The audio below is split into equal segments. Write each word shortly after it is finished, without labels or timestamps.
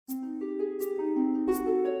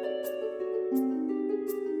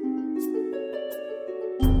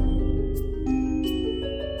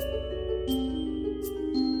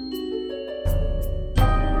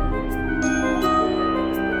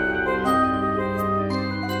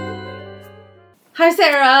Hi,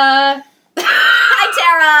 Sarah.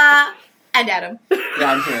 Hi, Tara. And Adam.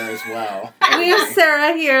 Yeah, I'm here as well. We have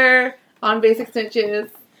Sarah here on Basic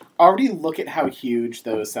Snitches. Already look at how huge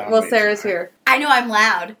those sound waves Sarah's are. here. I know I'm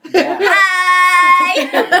loud. Yeah. Hi!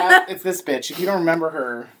 Yeah, it's this bitch. If you don't remember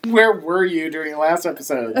her, where were you during the last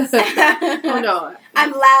episode? Oh, no.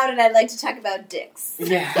 I'm loud and I like to talk about dicks.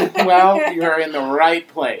 Yeah, well, you're in the right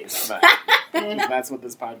place. But that's what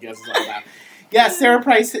this podcast is all about. Yeah, Sarah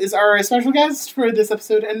Price is our special guest for this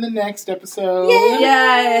episode and the next episode.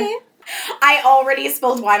 Yay! I already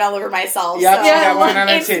spilled wine all over myself, Yep, so yeah, wine on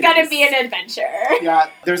her it's titties. gonna be an adventure. Yeah,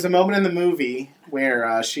 there's a moment in the movie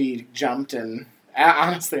where she jumped and...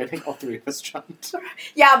 honestly, I think all three of us jumped.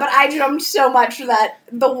 Yeah, but I jumped so much that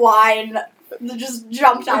the wine just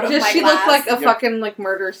jumped out of my She glass. looked like a fucking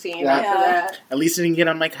murder scene after that. At least I didn't get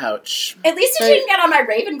on my couch. At least it didn't get on my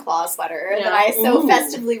Ravenclaw sweater that I so Ooh.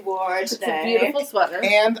 festively wore today. It's a beautiful sweater.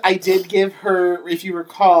 And I did give her, if you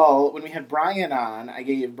recall, when we had Brian on, I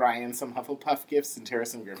gave Brian some Hufflepuff gifts and Tara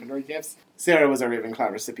some Gryffindor gifts. Sarah was our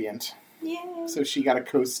Ravenclaw recipient. Yeah. So she got a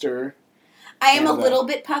coaster. I am a little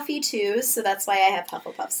bit puffy too, so that's why I have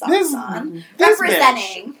Hufflepuff socks on. This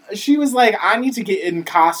Representing. bitch, she was like, I need to get in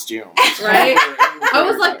costume. Right? I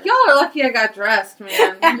was like, y'all are lucky I got dressed,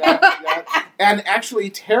 man. Yeah. And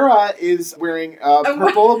actually, Tara is wearing a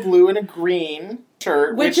purple, a blue, and a green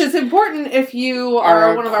shirt. Which is important if you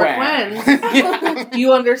are one of our Quens.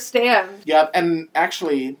 You understand. Yep, and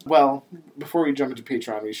actually, well, before we jump into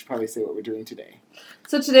Patreon, we should probably say what we're doing today.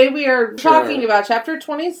 So today we are talking about Chapter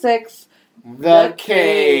 26, The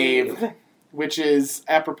Cave. Which is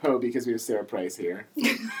apropos because we have Sarah Price here.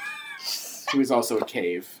 Who is also a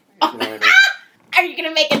cave. If you know what I mean. Are you going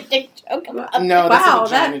to make a dick joke about that? No, that's a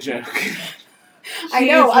vagina joke. I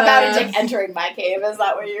know, about a dick entering my cave. Is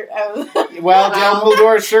that what you're... Well,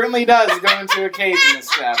 Dumbledore certainly does go into a cave in this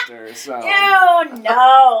chapter, so... Ew,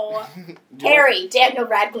 no. Harry, Daniel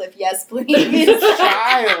Radcliffe, yes, please. He's a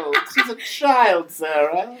child. She's a child,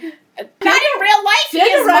 Sarah. Not in real life, he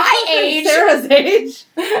is my age. Sarah's age.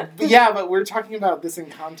 Yeah, but we're talking about this in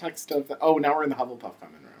context of... Oh, now we're in the Hufflepuff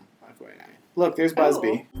common room. FYI. Look, there's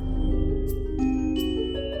Busby.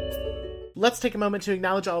 Let's take a moment to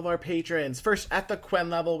acknowledge all of our patrons. First, at the Quen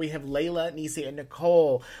level, we have Layla, Nisi, and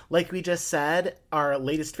Nicole. Like we just said, our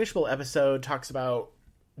latest Fishbowl episode talks about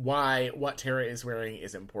why what Tara is wearing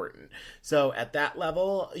is important. So at that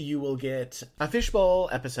level, you will get a Fishbowl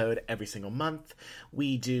episode every single month.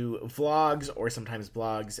 We do vlogs or sometimes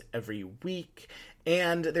blogs every week.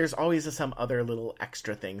 And there's always some other little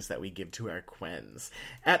extra things that we give to our Quens.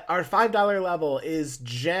 At our $5 level is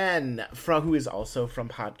Jen, who is also from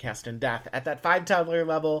Podcast and Death. At that $5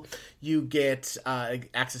 level, you get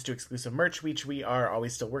access to exclusive merch, which we are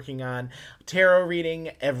always still working on. Tarot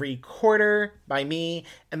reading every quarter by me.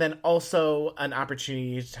 And then also an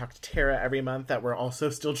opportunity to talk to Tara every month that we're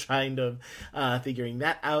also still trying to figuring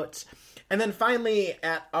that out. And then finally,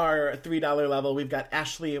 at our $3 level, we've got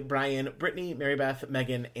Ashley, Brian, Brittany, Mary Beth,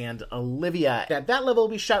 Megan, and Olivia. At that level,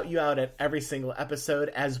 we shout you out at every single episode,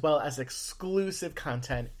 as well as exclusive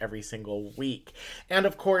content every single week. And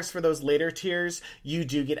of course, for those later tiers, you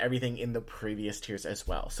do get everything in the previous tiers as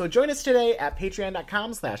well. So join us today at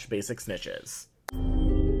patreon.com/basicsnitches.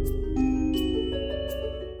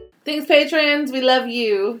 Thanks, patrons. We love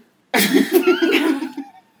you.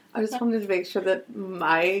 I just wanted to make sure that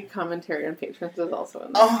my commentary on patrons is also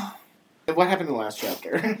in there. Oh, what happened in the last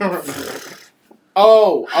chapter?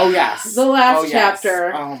 oh, yes. The last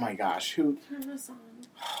chapter. Oh my gosh. Who? Turn this on.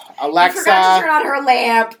 Alexa. I forgot to turn on her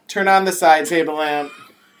lamp. Turn on the side table lamp.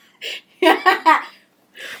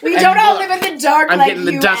 We don't all live in the dark I'm like getting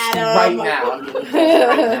the you, dust Adam. right now.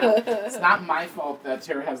 It's not my fault that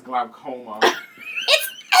Tara has glaucoma.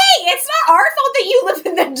 It's not our fault that you live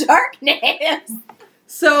in the darkness.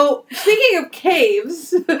 So, speaking of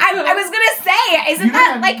caves... I was gonna say, isn't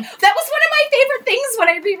that, like, that was one of my favorite things when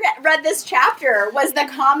I read this chapter, was the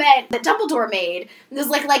comment that Dumbledore made. It was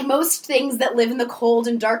like most things that live in the cold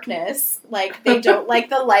and darkness, like, they don't like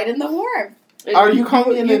the light and the warmth. Are you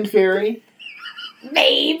calling me an infairy?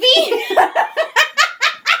 Maybe.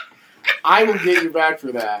 I will get you back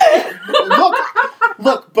for that.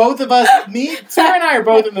 Look, both of us, Sarah and I are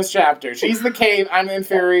both in this chapter. She's the cave, I'm the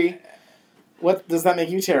infairy. What does that make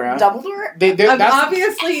you, Tara? Dumbledore? I'm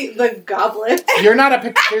obviously the goblet. You're not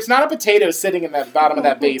there's not a potato sitting in the bottom of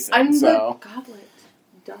that basin. I'm the goblet.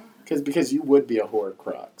 Duh. Because you would be a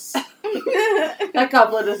Horcrux. That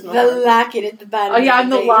goblet is not. The locket at the bottom. Oh yeah,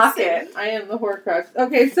 I'm of the basin. locket. I am the Horcrux.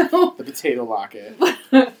 Okay, so The potato locket.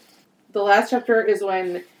 the last chapter is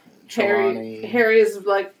when Harry is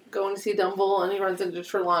like going to see Dumble and he runs into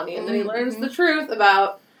Trelawney and then he learns the truth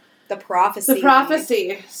about The prophecy. The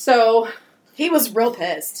prophecy. So... He was real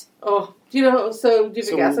pissed. Oh, do you have a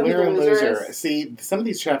guess on who the loser is? See, some of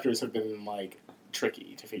these chapters have been,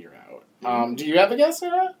 tricky to figure out. Do you have a guess,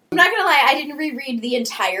 Sarah? I'm not gonna lie, I didn't reread the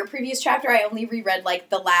entire previous chapter. I only reread,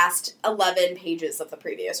 the last 11 pages of the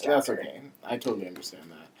previous chapter. That's okay. I totally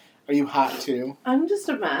understand that. Are you hot, too? I'm just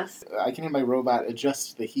a mess. I can have my robot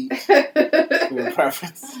adjust the heat to your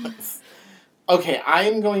preferences. Okay, I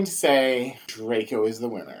am going to say Draco is the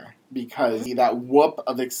winner. Because that whoop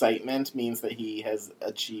of excitement means that he has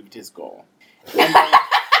achieved his goal.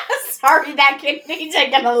 Sorry, that can be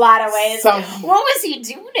taken a lot of ways. What was he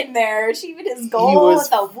doing in there? Achieving his goal with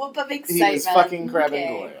a whoop of excitement. He was fucking Crabbe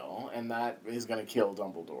and Goyle, and that is going to kill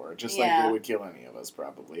Dumbledore, just like it would kill any of us,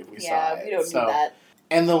 probably, if we saw it. Yeah, we don't need that.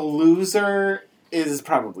 And the loser is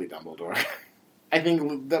probably Dumbledore. I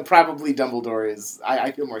think probably Dumbledore is...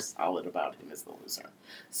 I feel more solid about him as the loser.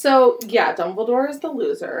 So, yeah, Dumbledore is the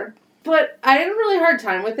loser. But I had a really hard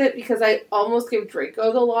time with it because I almost gave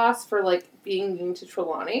Draco the loss for, being mean to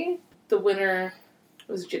Trelawney. The winner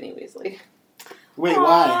was Ginny Weasley. Wait,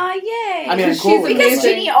 why? Yay. I mean, cool. Because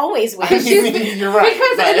Ginny always wins. You're right.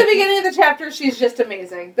 Because at the beginning of the chapter, she's just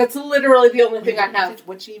amazing. That's literally the only thing I have.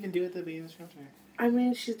 What'd she even do at the beginning of the chapter? I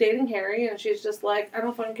mean, she's dating Harry, and she's just I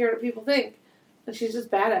don't fucking care what people think. And she's just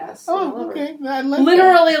badass. Oh, okay. I love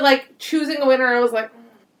literally, choosing a winner, I was like...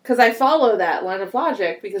 Because I follow that line of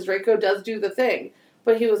logic, because Draco does do the thing.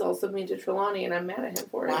 But he was also mean to Trelawney, and I'm mad at him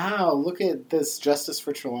for it. Wow, look at this justice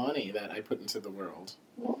for Trelawney that I put into the world.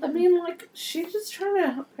 Well, I mean, she's just trying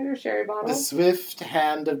to hide her sherry bottle. The swift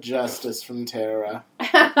hand of justice from Terra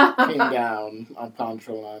came down upon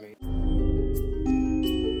Trelawney.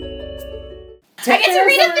 I get to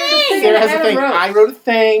read a thing! Sarah has a thing. I wrote a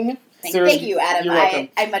thing. Thank you, Adam.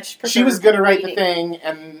 I much prefer She was going to write the thing,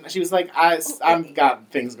 and she was like, I've got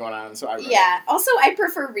things going on, so I wrote it. Yeah, also, I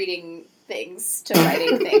prefer reading things to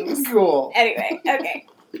writing things. Cool. Anyway, okay.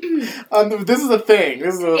 This is a thing.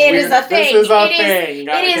 This is a It is a thing. This is a thing.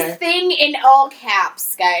 It is thing in all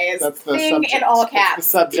caps, guys. That's the thing subject. in all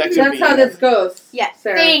caps. That's the subject. That's how this goes. Yeah,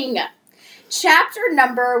 Sarah. thing. Chapter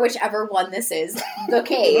number, whichever one this is, The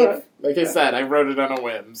Cave. Like I said, I wrote it on a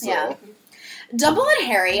whim, so... Yeah. Dumble and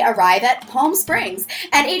Harry arrive at Palm Springs,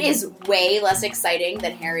 and it is way less exciting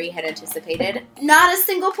than Harry had anticipated. Not a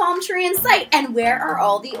single palm tree in sight, and where are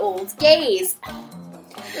all the old gays?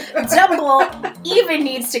 Dumble even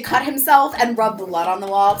needs to cut himself and rub blood on the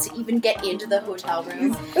wall to even get into the hotel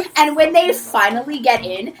room. And when they finally get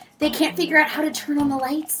in, they can't figure out how to turn on the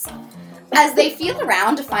lights. As they feel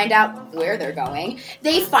around to find out where they're going,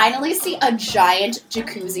 they finally see a giant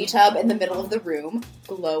jacuzzi tub in the middle of the room,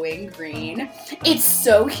 glowing green. It's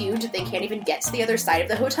so huge they can't even get to the other side of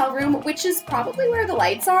the hotel room, which is probably where the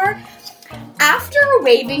lights are. After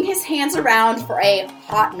waving his hands around for a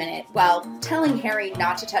hot minute while telling Harry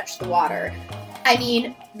not to touch the water, I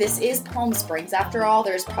mean, this is Palm Springs after all.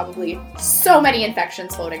 There's probably so many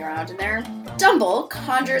infections floating around in there. Dumble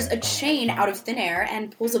conjures a chain out of thin air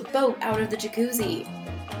and pulls a boat out of the jacuzzi.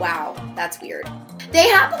 Wow, that's weird. They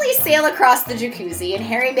happily sail across the jacuzzi, and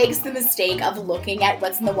Harry makes the mistake of looking at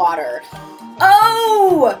what's in the water.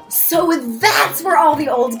 Oh! So that's where all the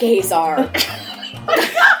old gays are.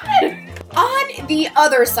 On the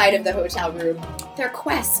other side of the hotel room, their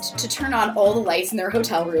quest to turn on all the lights in their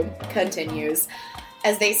hotel room continues,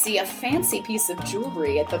 as they see a fancy piece of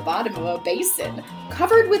jewelry at the bottom of a basin,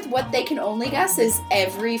 covered with what they can only guess is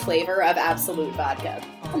every flavor of Absolute vodka.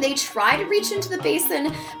 They try to reach into the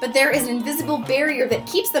basin, but there is an invisible barrier that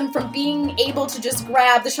keeps them from being able to just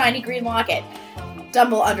grab the shiny green locket.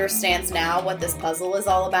 Dumble understands now what this puzzle is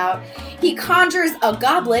all about. He conjures a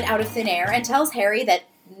goblet out of thin air and tells Harry that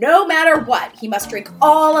no matter what, he must drink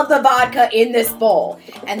all of the vodka in this bowl,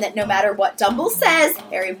 and that no matter what Dumble says,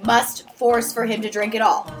 Harry must force for him to drink it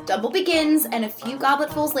all. Dumble begins, and a few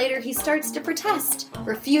gobletfuls later, he starts to protest,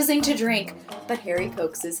 refusing to drink, but Harry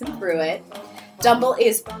coaxes him through it. Dumble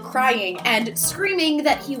is crying and screaming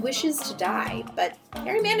that he wishes to die, but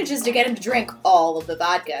Harry manages to get him to drink all of the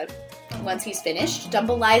vodka. Once he's finished,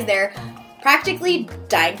 Dumble lies there, practically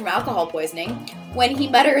dying from alcohol poisoning, when he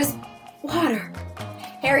mutters, "Water."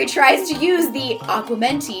 Harry tries to use the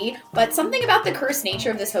aquamenti, but something about the cursed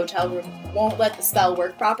nature of this hotel room won't let the spell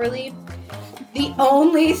work properly. The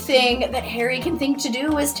only thing that Harry can think to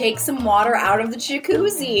do is take some water out of the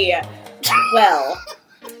jacuzzi. Well,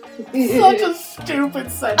 such a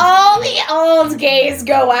stupid sentence. All the old gays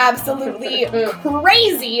go absolutely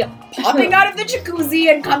crazy, popping out of the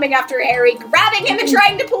jacuzzi and coming after Harry, grabbing him and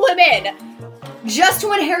trying to pull him in. Just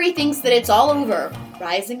when Harry thinks that it's all over,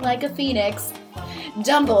 rising like a phoenix,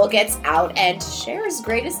 Dumble gets out and Cher's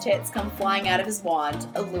greatest hits come flying out of his wand,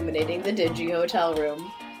 illuminating the dingy hotel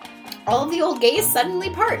room. All of the old gays suddenly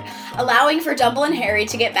part, allowing for Dumble and Harry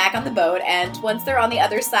to get back on the boat, and once they're on the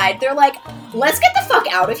other side, they're like, let's get the fuck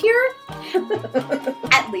out of here!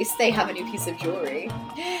 At least they have a new piece of jewelry.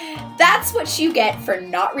 That's what you get for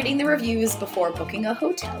not reading the reviews before booking a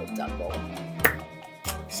hotel, Dumble.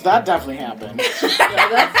 So that definitely happened.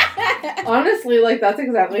 Yeah, honestly, that's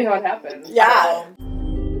exactly how it happened. Yeah.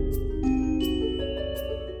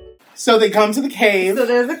 So they come to the cave. So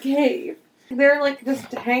there's a cave. They're,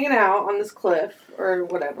 just hanging out on this cliff, or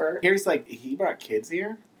whatever. Harry's like, he brought kids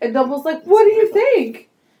here? And Dumble's like, what do you think?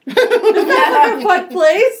 A fun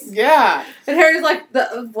place? Yeah. And Harry's like,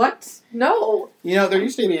 what? No. There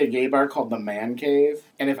used to be a gay bar called the Man Cave,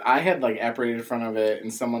 and if I had, apparated in front of it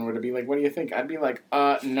and someone were to be like, what do you think? I'd be like,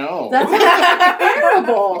 no. That's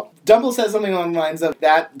terrible. Dumble says something along the lines of,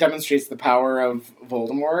 that demonstrates the power of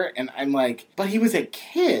Voldemort, and I'm like, but he was a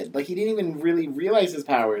kid. He didn't even really realize his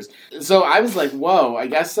powers. So I was like, whoa, I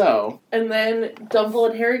guess so. And then Dumble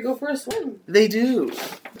and Harry go for a swim. They do.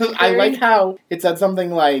 I like how it said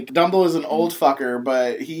something like, Dumble is an old fucker,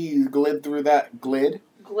 but he glid through that... Glid?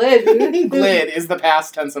 Glid is the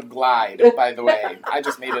past tense of glide, by the way. I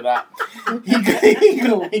just made it up.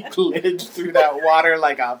 He glidged through that water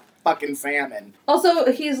like a fucking salmon. Also,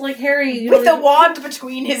 he's like, Harry... With a wand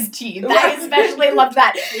between his teeth. I especially loved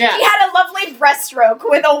that. Yeah. He had a lovely breaststroke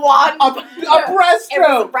with a wand. A breaststroke! It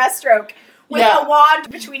was a breaststroke. With a wand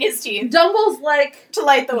between his teeth. Dumble's like... To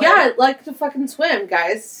light the way. Yeah, like to fucking swim,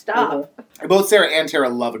 guys. Stop. Mm-hmm. Both Sarah and Tara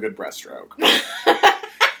love a good breaststroke.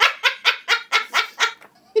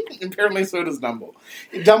 Apparently so does Dumble.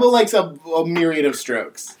 Dumble likes a myriad of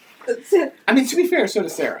strokes. I mean, to be fair, so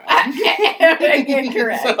does Sarah.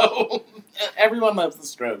 Incorrect. So, everyone loves the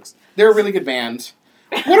Strokes. They're a really good band.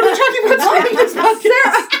 What are we talking about?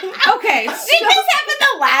 Sarah. Okay. Did this happen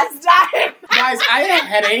the last time? Guys, I had a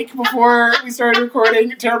headache before we started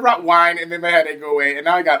recording. Tara brought wine and made my headache go away, and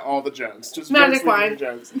now I got all the jokes. Just magic wine.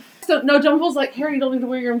 Jokes. So, no, Dumble's like, Harry, you don't need to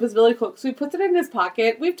wear your invisibility cloak. So he puts it in his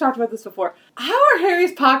pocket. We've talked about this before. How are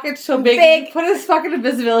Harry's pockets so big? He put his fucking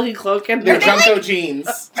invisibility cloak in there. They're Junko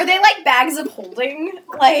jeans. Are they bags of holding?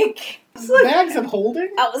 Bags of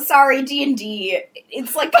holding? Oh, sorry, D&D.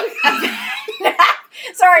 It's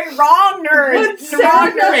sorry, wrong nerd.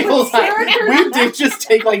 Wrong nerd. We did just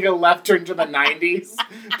take a left turn to the 90s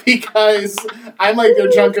because I'm they're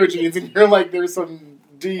Junko jeans and you're there's some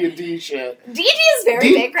D&D shit. D&D is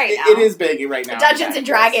very big right now. It is big right now. Dungeons and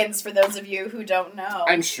Dragons, for those of you who don't know.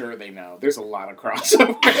 I'm sure they know. There's a lot of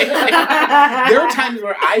crossover. There are times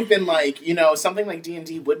where I've been something like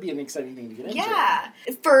D&D would be an exciting thing to get into. Yeah.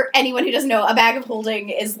 For anyone who doesn't know, a bag of holding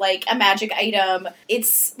is a magic item.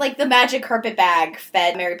 It's the magic carpet bag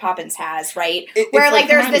that Mary Poppins has, right? Where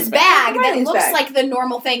there's this bag that looks like the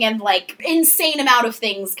normal thing and insane amount of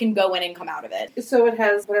things can go in and come out of it. So it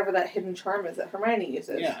has whatever that hidden charm is that Hermione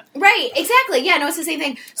uses. Yeah. Right, exactly. Yeah, no, it's the same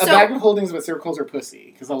thing. A bag of holding is what Sarah calls her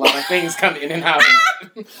pussy, because a lot of things come in and out of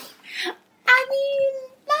it. I mean,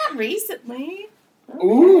 not recently.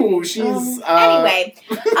 Ooh, she's... Anyway.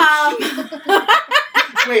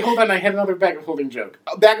 Wait, hold on, I had another bag of holding joke.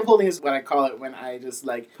 A bag of holding is what I call it when I just,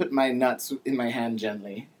 put my nuts in my hand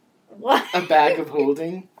gently. What? A bag of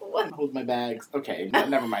holding? Hold my bags. Okay,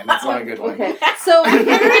 never mind. That's not a good one. Okay, so Harry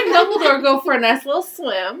and Dumbledore go for a nice little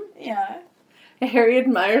swim. Yeah. Harry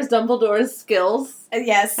admires Dumbledore's skills.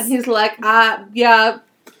 Yes. And he's like, yeah,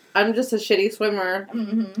 I'm just a shitty swimmer.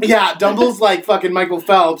 Mm-hmm. Yeah, Dumble's fucking Michael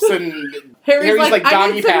Phelps, and Harry's like doggy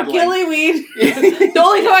I need some paddling. gillyweed. The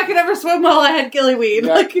only time I could ever swim well, I had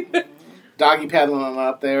gillyweed. Yeah. Doggy paddling on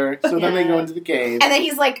up there. So then they go into the cave. And then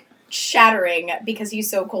he's shattering because he's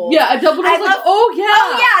so cold. Yeah, Dumbledore's oh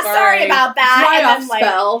yeah, sorry about that. Dry off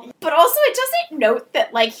spell. But also it doesn't note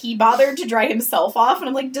that he bothered to dry himself off,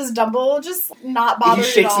 and I'm does Dumble just not bothered at all? He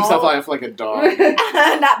shakes himself off like a dog.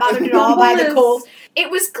 Not bothered at all by the cold. It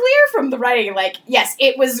was clear from the writing, yes,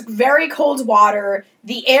 it was very cold water,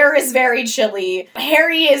 the air is very chilly,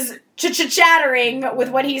 Harry is chattering with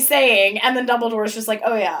what he's saying, and then Dumbledore's just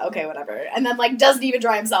oh yeah, okay, whatever. And then, doesn't even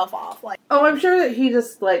dry himself off. Oh, I'm sure that he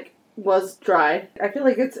just, was dry. I feel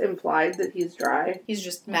like it's implied that he's dry. He's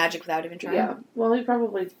just magic without even trying. Yeah. Well, he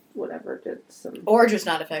probably, did some... Or just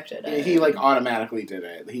not affected. He, automatically did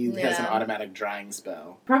it. He has an automatic drying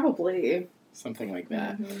spell. Probably. Something like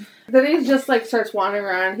that. Mm-hmm. Then he just like starts wandering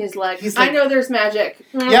around. He's like, I know there's magic.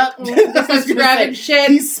 Yep. He's grabbing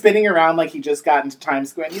shit. He's spinning around like he just got into Times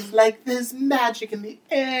Square. And he's like, there's magic in the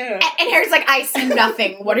air. And Harry's like, I see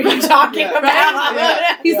nothing. What are you talking about?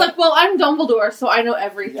 Yeah. He's like, well, I'm Dumbledore, so I know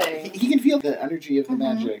everything. Yeah. He can feel the energy of the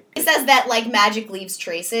magic. It says that like magic leaves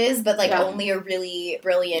traces, but like only a really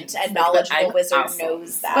brilliant and knowledgeable wizard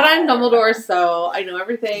knows that. But I'm Dumbledore, so I know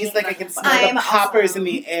everything. He's like, I can smell the poppers in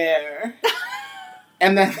the air.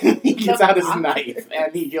 And then he gets out his knife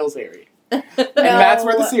and he kills Harry. And that's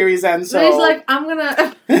where the series ends. So he's like, I'm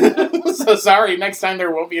gonna... So sorry, next time there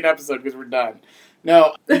won't be an episode because we're done.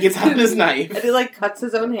 No, he gets out his knife. And he like cuts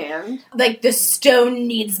his own hand. Like, the stone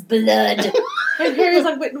needs blood. And Harry's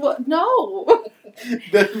like, wait, what? No.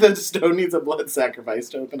 The stone needs a blood sacrifice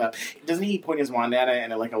to open up. Doesn't he point his wand at it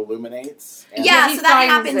and it like illuminates? And yeah, so that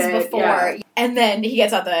happens before. Yeah. And then he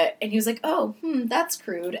gets out and he was like, oh, that's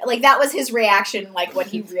crude. Like, that was his reaction, like, when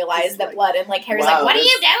he realized that blood. And, like, Harry's like, what are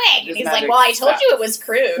you doing? And he's like, well, I told you it was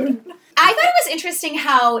crude. I thought it was interesting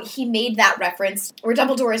how he made that reference where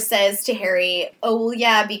Dumbledore says to Harry, oh, well,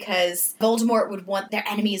 yeah, because Voldemort would want their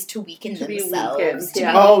enemies to weaken themselves.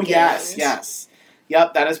 Yes.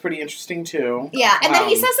 Yep, that is pretty interesting, too. Yeah, and then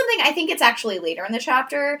he says something, I think it's actually later in the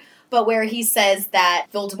chapter, but where he says that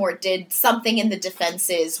Voldemort did something in the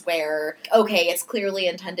defenses where, okay, it's clearly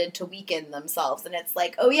intended to weaken themselves. And it's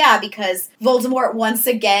like, oh yeah, because Voldemort once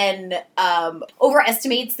again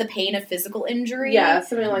overestimates the pain of physical injury. Yeah,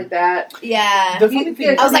 something like that. Yeah. The funny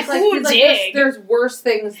thing I was like, who did? There's worse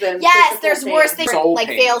things than there's worse things. Like,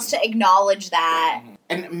 fails to acknowledge that.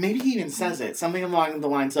 And maybe he even says it. Something along the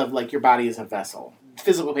lines of, like, your body is a vessel.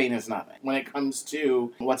 Physical pain is nothing. When it comes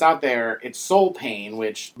to what's out there, it's soul pain,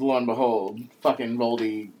 which, lo and behold, fucking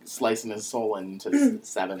Voldy slicing his soul into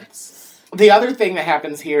sevenths. The other thing that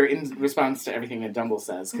happens here in response to everything that Dumble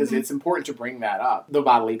says, because it's important to bring that up, the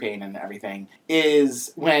bodily pain and everything,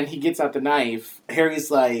 is when he gets out the knife, Harry's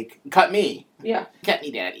like, cut me. Yeah. Cut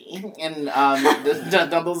me, daddy. And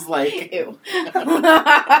Dumble's like... Ew.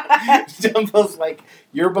 Dumble's like,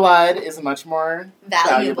 your blood is much more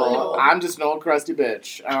valuable. I'm just an old crusty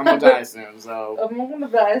bitch. I'm gonna die soon, so... I'm gonna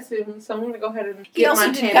die soon, so I'm gonna go ahead and He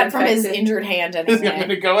also did cut from his injured hand anyway. I'm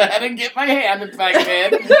gonna go ahead and get my hand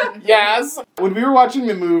infected. Yes. When we were watching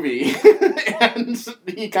the movie, and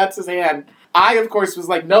he cuts his hand... I, of course, was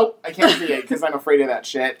like, nope, I can't see it because I'm afraid of that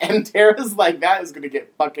shit. And Tara's like, that is going to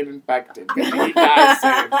get fucking infected because he dies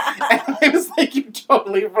soon. And I was like, you're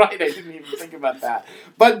totally right. I didn't even think about that.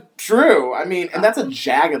 But true. I mean, and that's a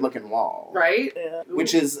jagged-looking wall. Right?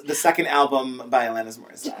 Which is the second album by Alanis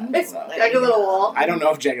Morissette. It's Jagged Little Wall. I don't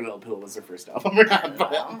know if Jagged Little Pill was her first album or not,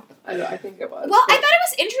 but... I think it was. Well, I thought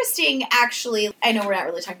it was interesting, actually. I know we're not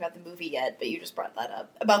really talking about the movie yet, but you just brought that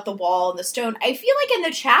up. About the wall and the stone. I feel like in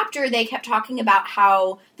the chapter, they kept talking about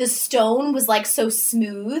how the stone was like so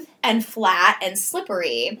smooth and flat and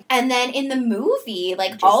slippery, and then in the movie,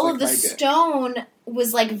 like all of the stone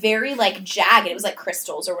was like very like jagged. It was like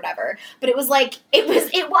crystals or whatever, but it was like it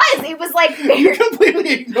was like very... You completely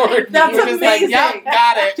ignored me. That's amazing. Like, yep,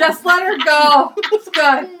 got it. Just let her go. It's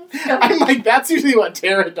good. I'm like, that's usually what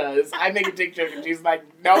Tara does. I make a dick joke and she's like,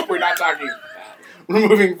 nope, we're not talking about that. We're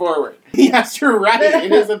moving forward. Yes, you're right.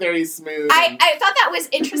 It is a very smooth... I thought that was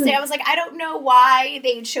interesting. I was like, I don't know why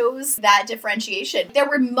they chose that differentiation. There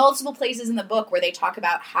were multiple places in the book where they talk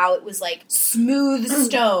about how it was like smooth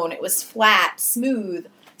stone. It was flat, smooth,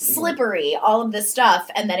 slippery, all of this stuff.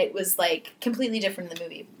 And then it was like completely different in the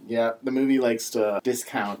movie. Yeah, the movie likes to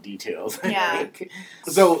discount details. Yeah.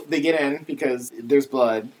 So they get in because there's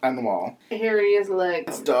blood on the wall. Harry is like...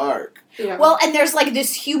 It's dark. Yeah. Well, and there's like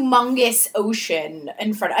this humongous ocean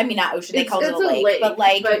in front. I mean, not ocean. They called it a lake, but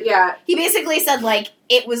like, yeah. He basically said like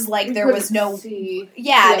it was like there was no. See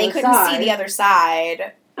they couldn't see the other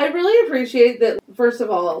side. I really appreciate that. First of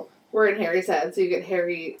all, we're in Harry's head, so you get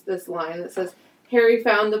Harry this line that says, "Harry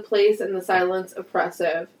found the place and the silence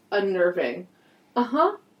oppressive, unnerving."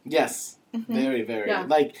 Yes, very, very. Yeah.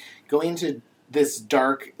 Like going into this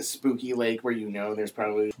dark, spooky lake where there's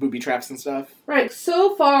probably booby traps and stuff. Right.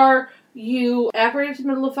 So far, you apparated to the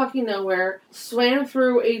middle of fucking nowhere, swam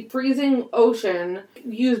through a freezing ocean,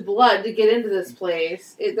 used blood to get into this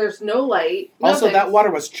place. There's no light. Also, that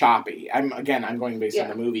water was choppy. I'm going based on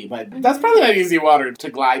the movie, but that's probably not easy water to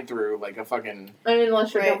glide through like a fucking... I mean,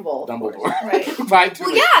 unless you're Dumbledore. Right. Glide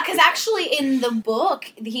through because actually in the book,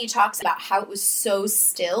 he talks about how it was so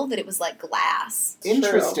still that it was like glass.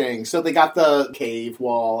 Interesting. True. So they got the cave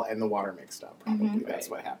wall and the water mixed up. Probably that's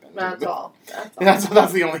what happened. That's all. That's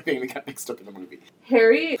the only thing that got mixed up in the movie.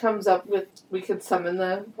 Harry comes up with, we could summon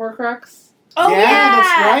the Horcrux. Oh, yeah!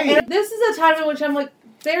 That's right. And this is a time in which I'm like,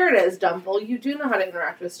 There it is, Dumble. You do know how to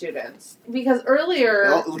interact with students. Because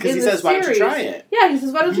earlier because he says, why don't you try it? Yeah, he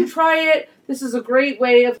says, why don't you try it? This is a great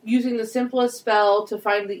way of using the simplest spell to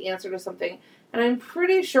find the answer to something. And I'm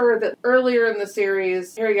pretty sure that earlier in the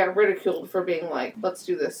series, Harry got ridiculed for being like, let's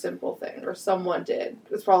do this simple thing. Or someone did.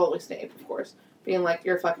 It's probably Snape, of course. Being like,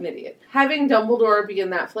 you're a fucking idiot. Having Dumbledore be in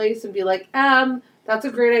that place and be like, that's a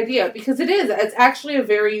great idea. Because it is. It's actually a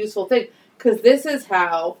very useful thing. Because this is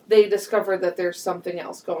how they discover that there's something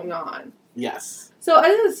else going on. Yes. So I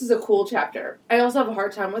think this is a cool chapter. I also have a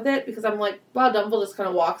hard time with it because I'm like, wow, Dumble just kind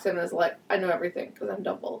of walks in and is like, I know everything because I'm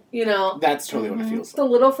Dumble. You know? That's totally what it feels It's a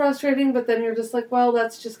little frustrating, but then you're just like, well,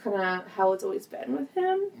 that's just kind of how it's always been with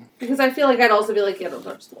him. Because I feel like I'd also be like, yeah, don't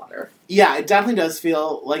touch the water. Yeah, it definitely does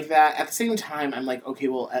feel like that. At the same time, I'm like, okay,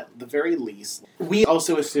 well, at the very least, we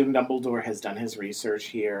also assume Dumbledore has done his research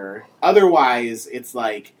here. Otherwise, it's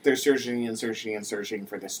like they're searching and searching and searching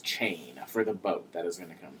for this chain, for the boat that is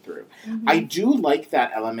going to come through. Mm-hmm. I do like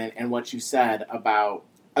that element and what you said about,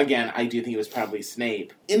 again, I do think it was probably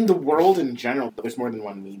Snape. In the world in general, there's more than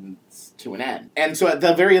one means to an end. And so at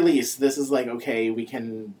the very least, this is like, okay, we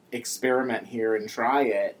can experiment here and try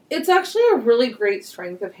it. It's actually a really great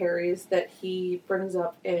strength of Harry's that he brings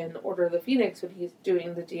up in Order of the Phoenix when he's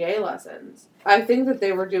doing the DA lessons. I think that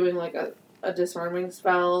they were doing like a disarming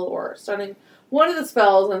spell or stunning. One of the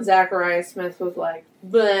spells, and Zachariah Smith was like,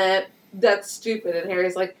 bleh, that's stupid. And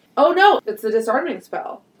Harry's like, oh no, it's the disarming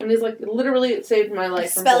spell. And he's like, literally, it saved my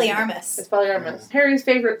life. Expelliarmus. Expelliarmus. Harry's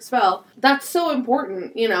favorite spell. That's so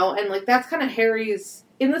important, you know, and like that's kind of Harry's.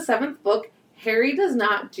 In the 7th book, Harry does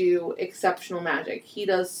not do exceptional magic. He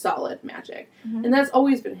does solid magic. Mm-hmm. And that's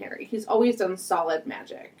always been Harry. He's always done solid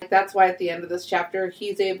magic. That's why at the end of this chapter,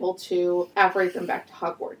 he's able to apparate them back to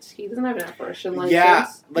Hogwarts. He doesn't have an apparition like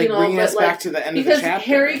this. Like bringing us back to the end of the chapter. Because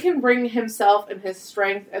Harry can bring himself and his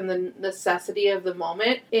strength and the necessity of the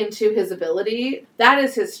moment into his ability. That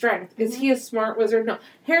is his strength. Is he a smart wizard? No.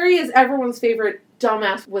 Harry is everyone's favorite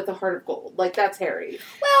dumbass with a heart of gold. Like, that's Harry.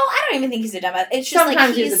 Well, I don't even think he's a dumbass. It's just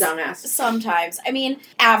sometimes he's a dumbass. Sometimes. I mean,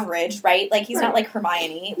 average, right? Like, he's not like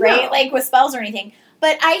Hermione, right? No. Like, with spells or anything.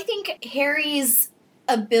 But I think Harry's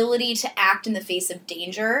ability to act in the face of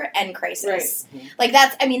danger and crisis. Right. Like,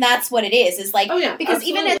 that's what it is like, because absolutely.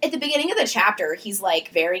 Even at the beginning of the chapter, he's, like,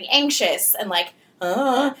 very anxious and, like,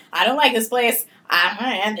 I don't like this place.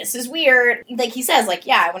 This is weird. Like, he says, like,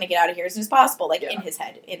 yeah, I want to get out of here as soon as possible, like, in his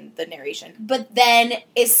head, in the narration. But then,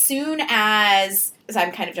 as soon as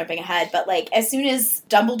I'm kind of jumping ahead, but, like, as soon as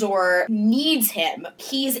Dumbledore needs him,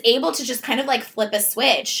 he's able to just kind of, like, flip a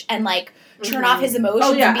switch and, like, turn off his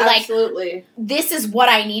emotions and be absolutely. Like, this is what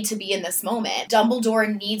I need to be in this moment.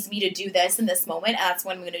 Dumbledore needs me to do this in this moment, and that's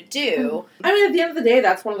what I'm going to do. I mean, at the end of the day,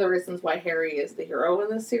 that's one of the reasons why Harry is the hero in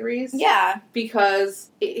this series. Yeah. Because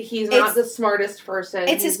he's not the smartest person.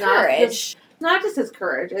 It's his courage. Not just his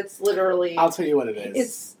courage, it's literally... I'll tell you what it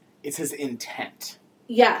is. It's his intent.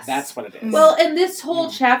 Yes. That's what it is. Well, in this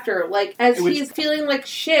whole chapter, like, as he's feeling like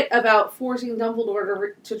shit about forcing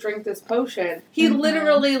Dumbledore to drink this potion, he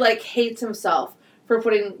literally, like, hates himself for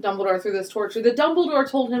putting Dumbledore through this torture that Dumbledore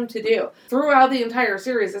told him to do. Throughout the entire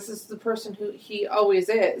series, this is the person who he always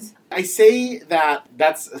is. I say that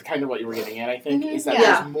that's kind of what you were getting at, I think, is that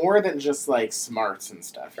there's more than just, like, smarts and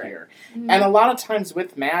stuff here. Mm-hmm. And a lot of times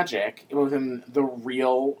with magic, within the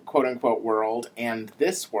real, quote-unquote, world and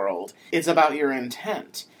this world, it's about your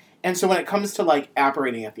intent. And so when it comes to, like,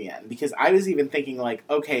 apparating at the end, because I was even thinking, like,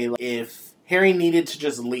 okay, if Harry needed to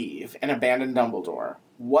just leave and abandon Dumbledore,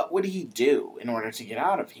 what would he do in order to get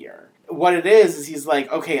out of here? What it is he's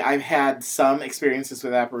like, okay, I've had some experiences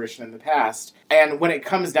with apparition in the past, and when it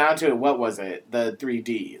comes down to it, what was it? The 3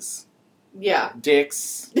 Ds. Yeah.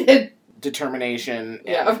 Dicks, determination,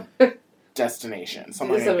 and destination.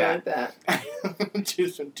 Something like that.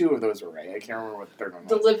 Two of those were right. I can't remember what the third one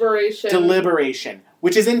was. Deliberation,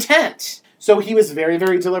 which is intent. So he was very,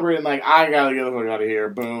 very deliberate and like, I gotta get the fuck out of here.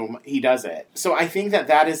 Boom. He does it. So I think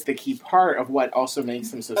that is the key part of what also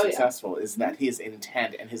makes him so successful is that his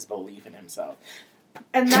intent and his belief in himself.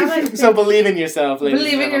 And that so believe in yourself.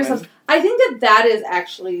 Believe in yourself. I think that is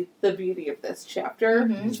actually the beauty of this chapter.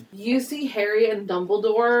 Mm-hmm. You see Harry and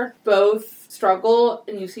Dumbledore both struggle,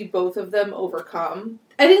 and you see both of them overcome.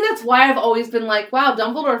 I think that's why I've always been like, wow,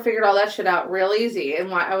 Dumbledore figured all that shit out real easy. And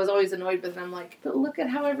why I was always annoyed with him, like, but look at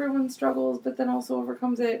how everyone struggles, but then also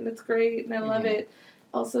overcomes it, and it's great, and I love it.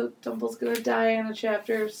 Also, Dumbledore's gonna die in a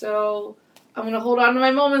chapter, so I'm gonna hold on to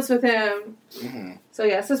my moments with him. Mm-hmm. So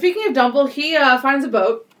yeah, so speaking of Dumble, he finds a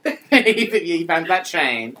boat. He finds that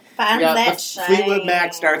chain. Fleetwood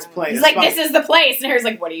Mac starts playing. He's like, this is the place. And Harry's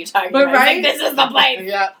like, what are you talking about? Right? He's like, this is the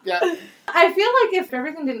place. Yeah. I feel like if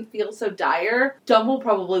everything didn't feel so dire, Dumble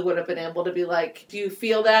probably would have been able to be like, do you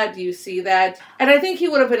feel that? Do you see that? And I think he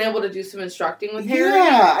would have been able to do some instructing with Harry.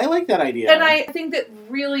 Yeah, I like that idea. And I think that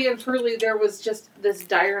really and truly there was just this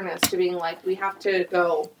direness to being like, we have to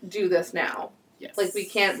go do this now. Yes. Like, we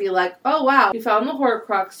can't be like, oh, wow, we found the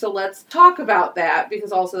Horcrux, so let's talk about that,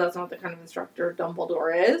 because also that's not the kind of instructor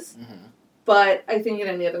Dumbledore is. Mm-hmm. But I think in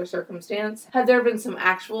any other circumstance, had there been some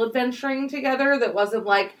actual adventuring together that wasn't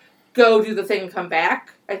like, go do the thing, come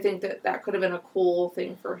back, I think that that could have been a cool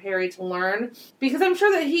thing for Harry to learn. Because I'm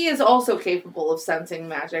sure that he is also capable of sensing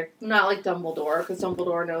magic. Not like Dumbledore, because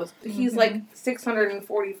Dumbledore knows he's like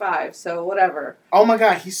 645, so whatever. Oh my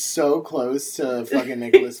god, he's so close to fucking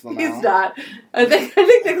Nicholas Flamel. He's not. I think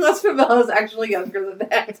Nicholas Flamel is actually younger than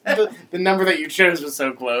that. the number that you chose was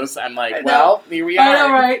so close. I'm like, well, here we are. I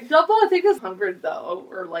know, right? Dumble, I think, is 100, though.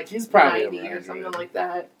 Or like he's probably 90 or something like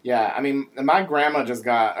that. Yeah, I mean, my grandma just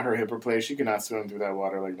got her hip replaced. She could not swim through that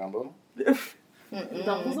water like Dumble.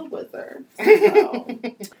 Dumble's a wizard. So.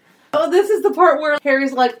 Oh, this is the part where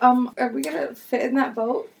Harry's like, are we gonna fit in that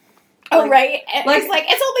boat? Oh, like, right. And he's like,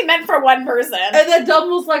 it's only meant for one person. And then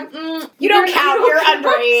Dumble's like, you don't count, you're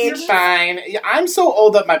underage. You're fine. Yeah, I'm so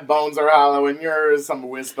old that my bones are hollow and you're some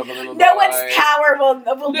wisp of a little boy. No one's power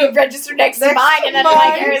will be registered next to mine. And then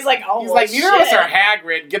like, Harry's like, oh, he's like, neither of us are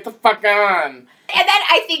Hagrid. Get the fuck on. And then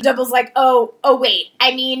I think Dumble's like, oh, wait.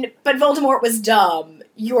 I mean, but Voldemort was dumb.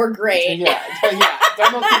 You're great. Yeah.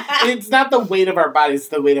 Dumble, it's not the weight of our bodies, it's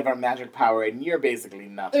the weight of our magic power, and you're basically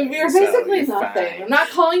nothing. You're basically so nothing. fine. I'm not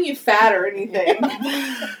calling you fat or anything.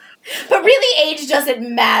 But really, age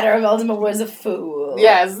doesn't matter. Voldemort was a fool.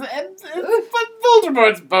 Yes, but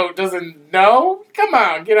Voldemort's boat doesn't know. Come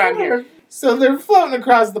on, get on here. So they're floating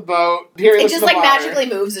across the boat. Harry it just like water. magically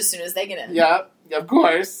moves as soon as they get in. Yep, of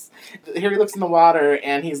course. Harry looks in the water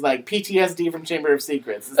and he's like, PTSD from Chamber of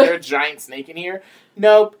Secrets. Is there a giant snake in here?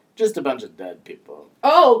 Nope, just a bunch of dead people.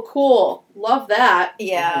 Oh, cool. Love that.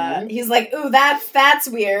 Yeah. Mm-hmm. He's like, ooh, that's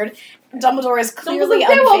weird. Dumbledore is clearly unfazed.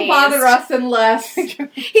 They won't bother us unless. He's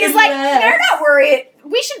like, they're not worried.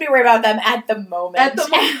 We should be worried about them at the moment. At the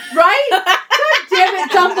moment, right? God damn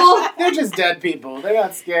it, Dumble. They're just dead people. They're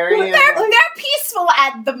not scary. They're peaceful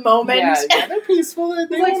at the moment. Yeah, they're peaceful.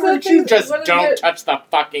 They Like, won't hurt so you. Just what is don't it? touch the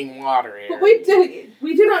fucking water here. But we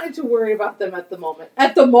do not need to worry about them at the moment.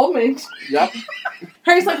 At the moment. Yep.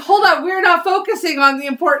 Harry's like, hold on, we're not focusing on the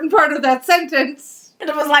important part of that sentence. And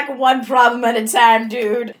it was like one problem at a time,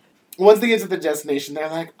 dude. Once they get to the destination, they're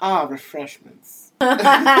like, refreshments.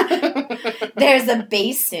 There's a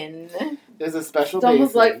basin. There's a special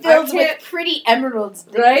Dumble's basin. like, Filled with pretty emeralds.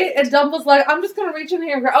 right? And Dumble's like, I'm just going to reach in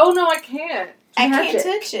here and go, oh no, I can't. I can't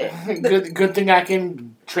touch it. Good thing I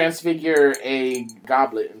can transfigure a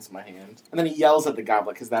goblet into my hand. And then he yells at the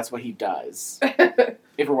goblet, because that's what he does.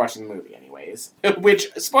 If we're watching the movie, anyways.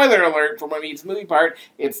 Which, spoiler alert, for when we get to the movie part,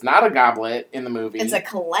 it's not a goblet in the movie. It's a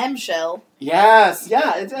clamshell. Yes,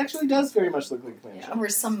 yeah, it actually does very much look like a clamshell. Or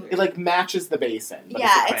some... It, like, matches the basin, but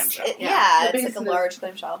yeah, it's a clamshell. The it's like a large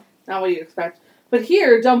clamshell. Not what you expect. But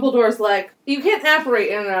here, Dumbledore's like, you can't apparate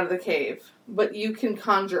in and out of the cave, but you can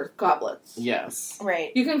conjure goblets. Yes.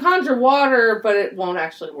 Right. You can conjure water, but it won't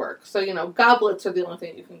actually work. So, goblets are the only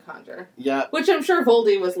thing you can conjure. Yeah. Which I'm sure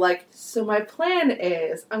Voldy was like, so my plan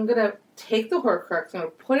is, I'm gonna take the Horcrux, I'm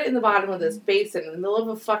gonna put it in the bottom of this basin, in the middle of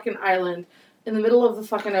a fucking island, in the middle of the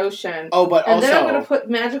fucking ocean. Oh, but and also... then I'm gonna put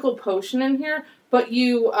magical potion in here, but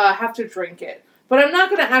you have to drink it. But I'm not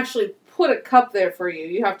gonna actually put a cup there for you.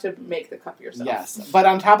 You have to make the cup yourself. Yes, but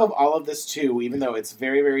on top of all of this, too, even though it's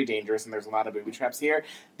very, very dangerous and there's a lot of booby traps here,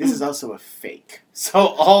 this is also a fake. So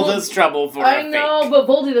all this trouble for a fake. I know, but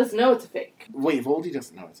Voldy doesn't know it's a fake. Wait, Voldy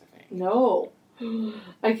doesn't know it's a fake. No.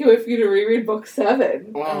 I can't wait for you to reread book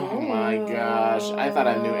 7. Oh my gosh. I thought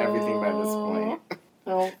I knew everything by this point.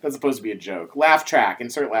 Oh. That's supposed to be a joke. Laugh track.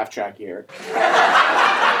 Insert laugh track here.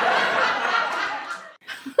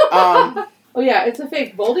 Oh yeah, it's a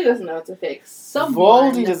fake. Voldy doesn't know it's a fake.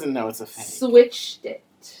 Voldy doesn't know it's a fake. Switched it.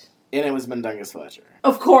 And it was Mundungus Fletcher.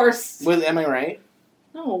 Of course. Am I right?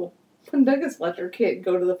 No. Mundungus Fletcher can't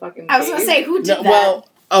go to the fucking I was going to say, who did that? Well,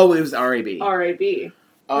 it was R.A.B. R.A.B.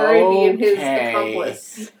 R.A.B. and his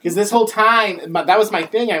accomplice. Because this whole time, that was my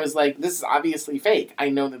thing. I was like, this is obviously fake. I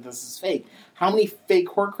know that this is fake. How many fake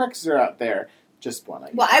Horcruxes are out there? Just one, I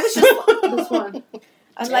guess. Well, I was just... This one.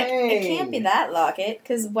 I was like, it can't be that Locket,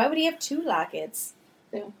 because why would he have 2 Lockets?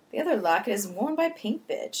 Yeah. The other Locket is worn by Pink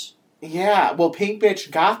Bitch. Yeah, well, Pink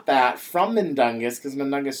Bitch got that from Mundungus, because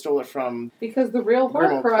Mundungus stole it from... Because the real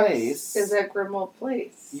Grimmauld Horcrux Place. is at Grimmauld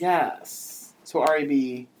Place. Yes. So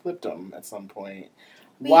R.A.B. flipped him at some point.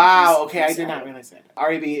 Wait, Wow, okay, I did not realize that.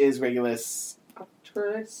 R.A.B. is Regulus...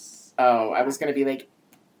 Arcturus. Oh, I was going to be like,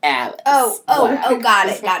 Alice. Oh, got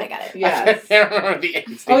it. Yes. I don't remember the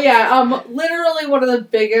exact. Oh yeah, literally one of the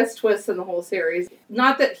biggest twists in the whole series.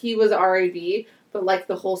 Not that he was RAB, but like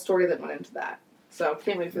the whole story that went into that. So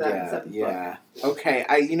can't wait for that in the seventh book. Yeah. Okay,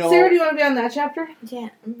 Sarah, do you want to be on that chapter? Yeah,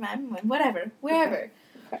 whatever, wherever.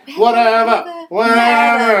 Whatever.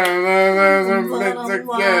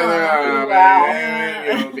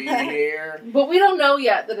 You'll be here. But we don't know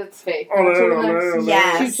yet that it's fake. Until the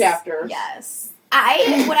next 2 chapters. Yes.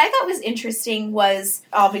 What I thought was interesting was,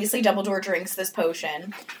 obviously Dumbledore drinks this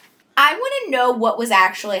potion. I want to know what was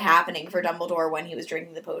actually happening for Dumbledore when he was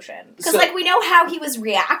drinking the potion. Because, we know how he was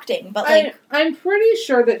reacting, but, I'm pretty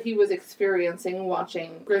sure that he was experiencing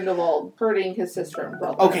watching Grindelwald hurting his sister and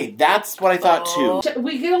brother. Okay, that's what I thought, too.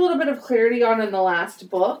 We get a little bit of clarity on in the last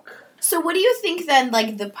book. So what do you think, then,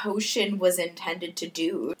 the potion was intended to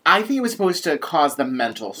do? I think it was supposed to cause the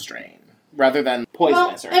mental strain, rather than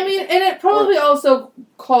poisonous. Well, I mean, and it probably also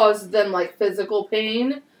caused them, physical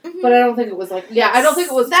pain. Mm-hmm. But I don't think it was I don't think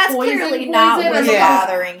it was that's poison. Clearly not what's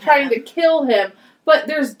bothering him. Trying to kill him. But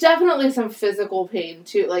there's definitely some physical pain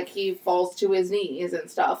too. He falls to his knees and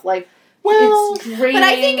stuff. It's draining. But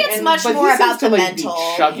I think it's much more about the mental.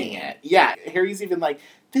 Be chugging it. Yeah, Harry's even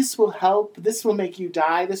this will help. This will make you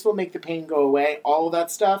die. This will make the pain go away. All of that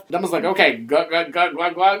stuff. Dumbledore's like, okay,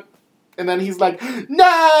 glug. And then he's like,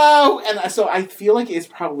 no! And so I feel like it's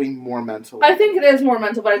probably more mental. I think it is more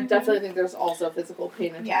mental, but I definitely think there's also physical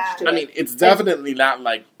pain attached to it. I mean, it's definitely not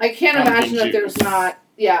I can't imagine that there's not...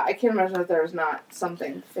 Yeah, I can't imagine that there's not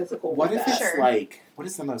something physical What with if that. it's what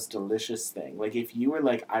is the most delicious thing? If you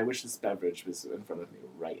were I wish this beverage was in front of me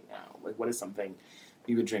right now. What is something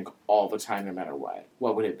you would drink all the time no matter what?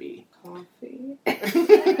 What would it be? Coffee.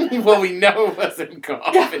 Well, we know it wasn't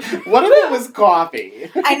coffee. What if it was coffee?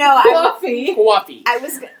 I know. Coffee. Coffee. I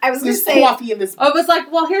was going to say... There's coffee in this... I was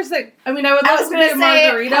well, here's the... I mean, I would love to be a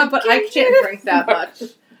margarita, but I can't drink that much.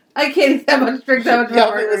 I can't drink that much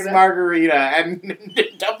margarita. It was margarita, and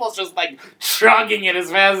Dumbledore's just chugging it as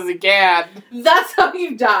fast as he can. That's how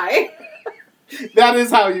you die. That is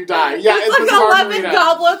how you die. Yeah, it's 11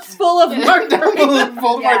 goblets full of margarita.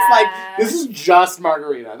 It's this is just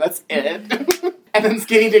margarita. That's it. And then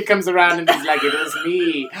Skinny Dick comes around and he's like, it was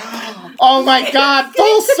me. Oh my god,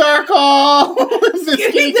 full circle!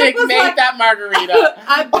 Skinny Dick made that margarita.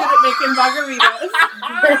 I'm good at making margaritas.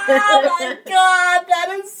 Oh my god,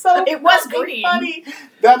 that is so It was green. Funny.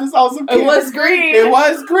 That is also cute. It was green. It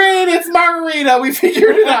was green. It's margarita. We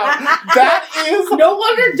figured it out. That is... No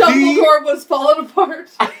wonder Dumbledore was falling apart.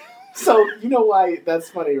 So, you know why that's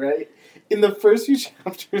funny, right? In the first few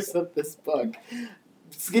chapters of this book...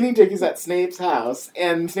 Skinny Dick is at Snape's house,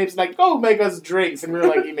 and Snape's like, "Oh, make us drinks," and we were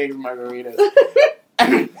like, "He makes margaritas."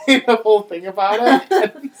 And we made a whole thing about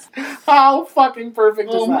it. How fucking perfect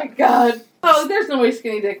is that? Oh my god! Oh, there's no way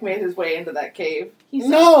Skinny Dick made his way into that cave. He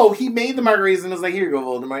made the margaritas and was like, "Here you go,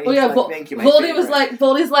 Voldemort." Oh yeah, Thank you.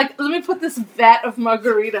 Voldy's like, "Let me put this vat of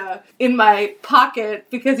margarita in my pocket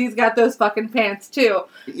because he's got those fucking pants too."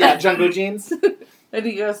 Yeah, Jungle jeans. And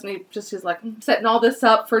he goes and he's like, "I'm setting all this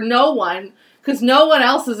up for no one." Because no one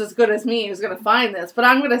else is as good as me who's going to find this. But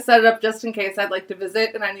I'm going to set it up just in case I'd like to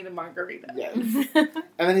visit and I need a margarita. Yes. And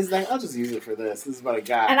then he's like, I'll just use it for this. This is what I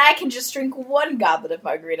got. And I can just drink one goblet of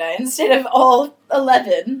margarita instead of all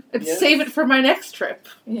 11. And save it for my next trip.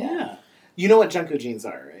 Yeah. You know what Junko jeans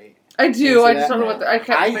are, right? I do. I just don't know what I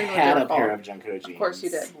had a pair of Junko jeans. Of course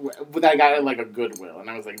you did. But I got it a Goodwill.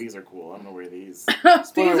 And I was like, these are cool. I'm going to wear these.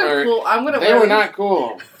 These are cool. I'm going to wear They were not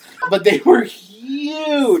cool. But they were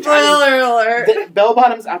huge. Spoiler alert. The bell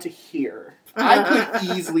bottoms out to here. I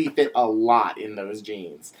could easily fit a lot in those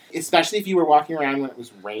jeans. Especially if you were walking around when it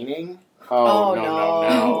was raining.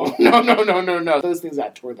 No. Those things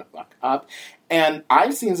got tore the fuck up. And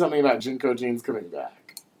I've seen something about Jinko jeans coming back.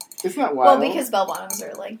 Isn't that wild? Well, because bell bottoms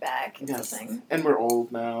are back. Yes. And we're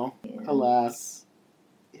old now. Yeah. Alas.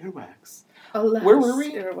 Earwax. Alas. Where were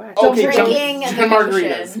we? Earwax. Okay, drinking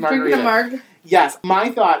margaritas. Drinking a marg. Yes,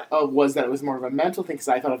 my thought was that it was more of a mental thing because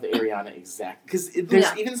I thought of the Ariana exact. Because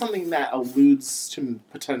there's even something that alludes to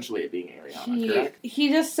potentially it being Ariana, correct? He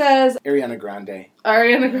just says... Ariana Grande.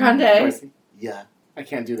 Ariana Grande. Yeah. I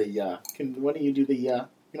can't do the yeah. Why don't you do the yeah?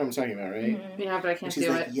 You know what I'm talking about, right? Mm-hmm. Yeah, but I can't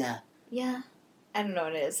do like, it. Yeah. Yeah. I don't know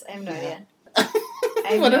what it is. I have no idea.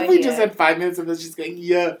 What if we just had 5 minutes of this just going,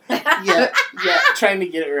 yeah, trying to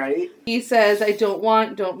get it right? He says, I don't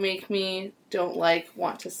want, don't make me, don't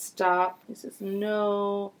want to stop. He says,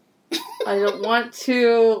 no, I don't want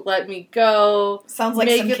to, let me go. Sounds like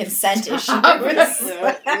some consent issue.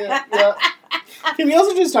 Yeah. Can we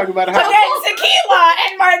also just talk about how... Again, tequila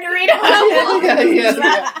and margarita.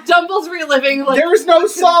 yeah. Dumble's reliving, like... There's no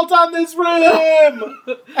salt on this rim!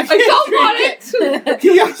 I don't want it!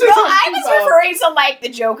 He also No, talks I was about- referring to, like, the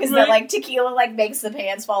joke is that, Right. like, tequila, like, makes the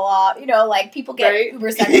pants fall off. You know, like, people get Right.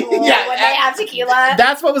 uber sexual Yeah, when they have tequila.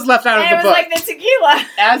 That's what was left out And of it the was book. like the tequila.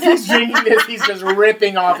 As he's drinking this, he's just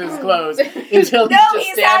ripping off his clothes until he's No, just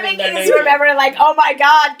he's standing having there his naked. remember, like, oh my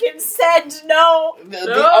god, consent, no.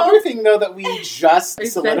 The other thing, though, that we just I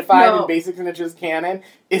said solidified no. in Basic Snitches canon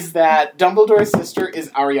is that Dumbledore's sister is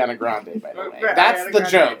Ariana Grande, by the way. Right, That's Ariana the Grande.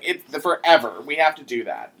 joke. It's the forever. We have to do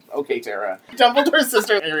that. Okay, Tara. Dumbledore's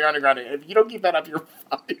sister is Ariana Grande. If you don't keep that up, you're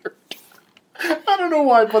fired. I don't know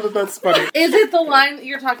why, but that's funny. Is it the line that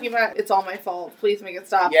you're talking about, it's all my fault, please make it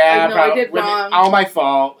stop? Yeah, I know I did wrong. All my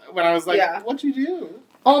fault. When I was like, Yeah. what'd you do?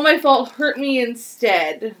 All my fault, hurt me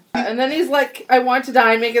instead. And then he's like, I want to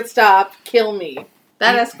die, make it stop, kill me.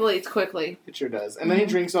 That escalates quickly. It sure does. And then he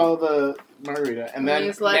drinks all the margarita. And then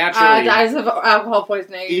he's like, naturally, dies of alcohol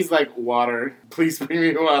poisoning. he's like, water. Please bring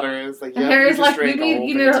me water. It's like, And yeah, Harry's you just like, you drank a whole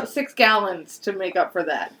need thing. 6 gallons to make up for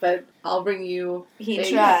that, but I'll bring you He a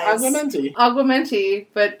tries. Aguamenti. aguamenti,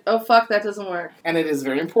 but oh fuck, that doesn't work. And it is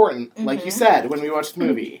very important, like you said, when we watched the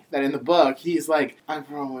movie, that in the book, he's like, I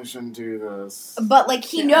probably shouldn't do this. But, like,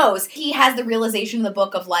 he knows. He has the realization in the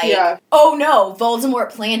book of, like, Yeah. oh no,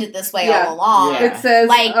 Voldemort planned it this way Yeah. all along. Yeah. It says,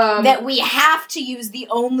 Like, that we have to use the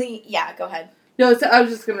only... Yeah, go ahead. No, I was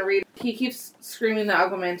just gonna read. He keeps screaming the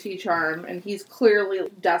aguamenti charm, and he's clearly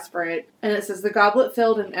desperate. And it says, the goblet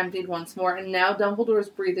filled and emptied once more, and now Dumbledore's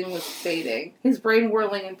breathing was fading. His brain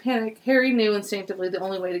whirling in panic, Harry knew instinctively the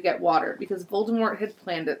only way to get water, because Voldemort had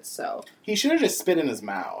planned it so. He should have just spit in his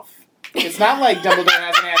mouth. It's not like Dumbledore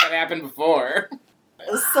hasn't had that happen before.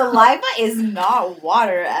 Saliva is not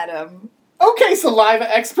water, Adam. Okay, saliva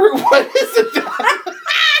expert, what is it?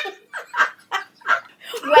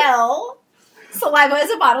 Well... Saliva is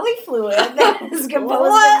a bodily fluid that is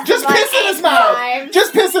composed of... Just piss in his mouth!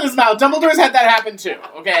 Just piss in his mouth. Dumbledore's had that happen too,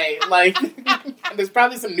 okay? Like, there's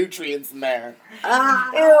probably some nutrients in there.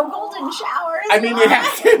 Ew, golden showers. I mean, it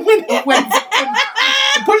has to, when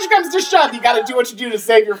push comes to shove, you gotta do what you do to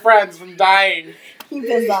save your friends from dying. You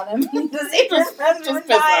piss on him. To save your friends from just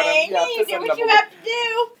piss on him. dying. Yeah, You piss do on what you Dumbledore. have to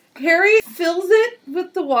do. Harry fills it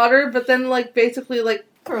with the water, but then, like, basically, like,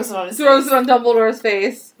 Throws it on his throws face. it on Dumbledore's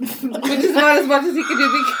face, which is not as much as he could do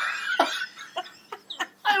because...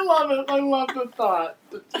 I love it. I love the thought.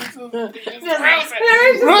 Harry's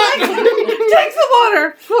just like, take some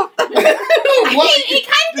water! He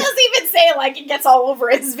kind of doesn't even say it like it gets all over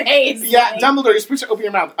his face. Yeah, like. Dumbledore, you're supposed to open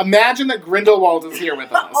your mouth. Imagine that Grindelwald is here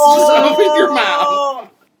with us. Oh. Just open your mouth.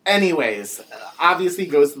 Anyways, obviously he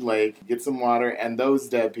goes to the lake, gets some water, and those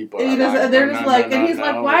dead people are like, They're just like, and he's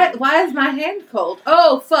like, why is my hand cold?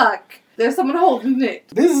 Oh, fuck. There's someone holding it.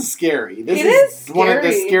 This is scary. This It is is one of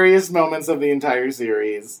the scary. scariest moments of the entire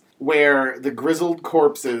series, where the grizzled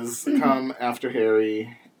corpses come after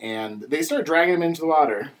Harry, and they start dragging him into the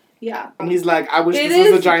water. Yeah. And he's like, I wish It this was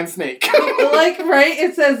is- a giant snake. Like, right?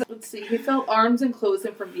 It says, let's see, he felt arms enclose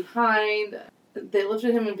him from behind. They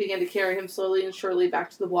lifted him and began to carry him slowly and surely back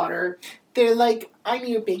to the water. They're like, I'm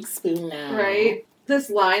your big spoon now. Right? This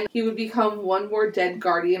line, he would become one more dead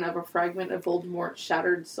guardian of a fragment of Voldemort's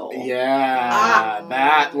shattered soul. Yeah,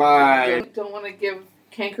 that line. Don't want to give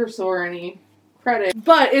Cankersore any credit,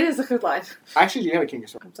 but it is a good line. Actually, do you have a king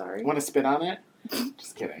sword? I'm sorry. Want to spit on it?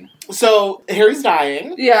 Just kidding. So, Harry's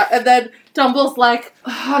dying. Yeah, and then Dumble's like,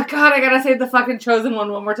 oh god, I gotta save the fucking Chosen One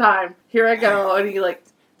more time. Here I go. And he, like,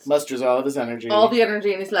 Musters all of his energy. all the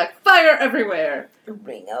energy, and he's like, fire everywhere.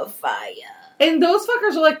 Ring of fire. And those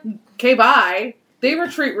fuckers are like, okay, bye. They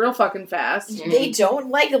retreat real fucking fast. Mhm. They don't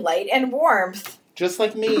like light and warmth. Just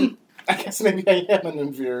like me. I guess maybe I am an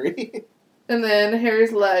inferi. And then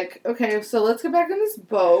Harry's like, okay, so let's get back on this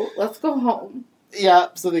boat. Let's go home. Yeah,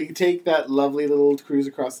 so they take that lovely little cruise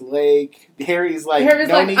across the lake. Harry's like, Harry's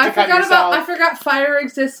no like, need to I cut forgot yourself. I forgot fire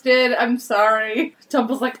existed. I'm sorry.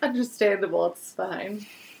 Dumble's like, understandable. It's fine.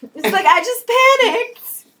 It's like, I just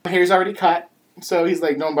panicked. Harry's already cut, so he's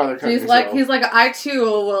like, don't bother cutting yourself. He's like, I too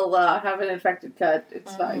will have an infected cut.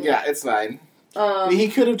 It's fine. Yeah, it's fine. He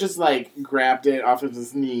could have just, like, grabbed it off of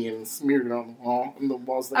his knee and smeared it on the wall, and the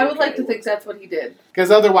wall's like, I would like to think that's what he did. Because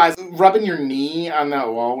otherwise, rubbing your knee on that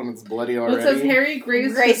wall when it's bloody Well, already... it says Harry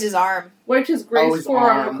grazed Grazed his arm. Wiped his Gray's his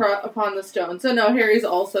forearm arm. upon the stone. So no, Harry's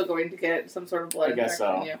also going to get some sort of blood I guess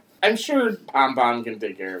infection. so. Yeah. I'm sure Pom Pom can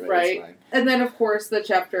take care of it. Right. It's fine. And then, of course, the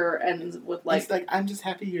chapter ends with, He's like, I'm just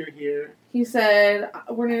happy you're here. He said,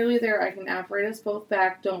 we're nearly there. I can apparate us both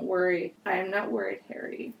back. Don't worry. I am not worried,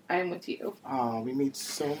 Harry. I am with you. Oh, we made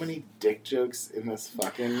so many dick jokes in this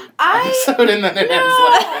fucking I- episode, and then it No, ends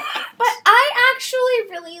like that. But I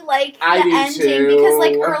actually really like the I do ending too. because,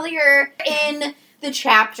 like, earlier in the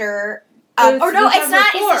chapter. It's Or no, the it's not.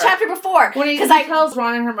 chapter It's the chapter before. When he Because I tells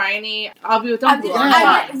Ron and Hermione, I'll be with Dumbledore.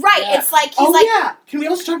 Yeah. right. Yeah. It's like he's Yeah. Can we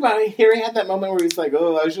also talk about it? Harry had that moment where he's like,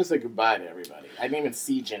 oh, I was just like, goodbye to everybody. I didn't even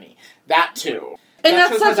see Ginny. That too. And That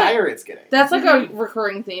that's shows how such a- dire it's getting. That's like a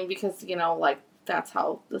recurring theme because, like, that's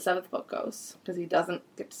how the 7th book goes. Because he doesn't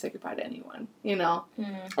get to say goodbye to anyone,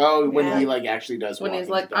 Oh, when Yeah. he like actually does. When walk he's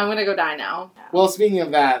into like, the- I'm going to go die now. Well, speaking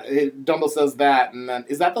of that, Dumbledore says that, and then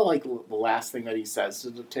is that the last thing that he says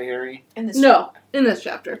to Harry in this. No, in this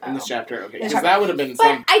chapter. in this chapter? Okay, In this because that would have been But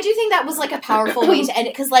some. I do think that was like a powerful way to end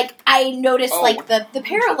it because, like, I noticed Oh, like the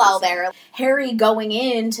parallel there. Harry going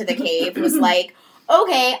into the cave was like,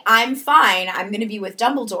 okay, I'm fine. I'm going to be with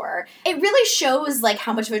Dumbledore. It really shows like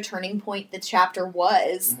how much of a turning point the chapter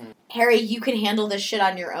was. Mhm. Harry, you can handle this shit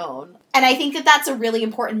on your own. And I think that that's a really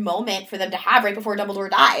important moment for them to have right before Dumbledore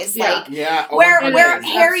dies. Yeah. Like, Yeah, where it where is,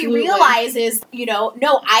 Harry absolutely. realizes,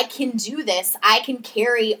 no, I can do this. I can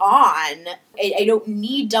carry on. I don't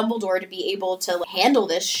need Dumbledore to be able to handle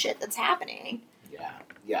this shit that's happening.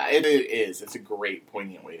 Yeah, it is. It's a great,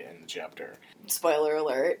 poignant way to end the chapter. Spoiler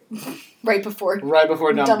alert. Right before Right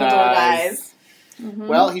before Dumbledore dies. Mhm.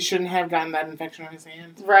 Well, he shouldn't have gotten that infection on his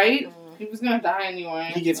hand. Right? He was going to die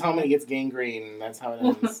anyway. He gets home and he gets gangrene, and that's how it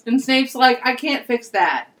ends. And Snape's like, I can't fix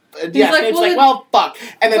that. Yeah, like, Snape's well, like, well, fuck.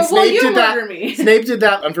 And then But will Snape you did that. murder me? Snape did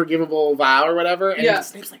that unforgivable vow or whatever, and Yeah.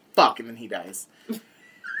 Snape's like, fuck, and then he dies.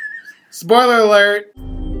 Spoiler alert!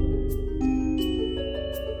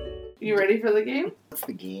 You ready for the game? What's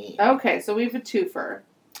the game? Okay, so we have a twofer.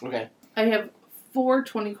 Okay. I have 4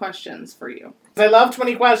 20 questions for you. I love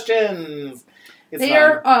 20 questions! It's They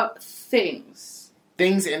fun. are things.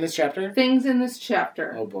 Things in this chapter? Things in this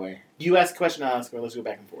chapter. Oh boy. You ask a question, I'll ask one. Let's go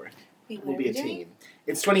back and forth. We'll be a team.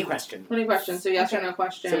 It's 20 questions. 20 questions, so yes or no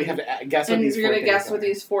question. So we have to guess what and these you're 4 going to things guess what are.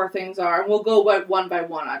 these 4 things are. We'll go one by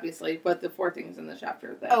one, obviously, but the 4 things in the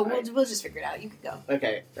chapter. That Oh, we'll just figure it out. You can go.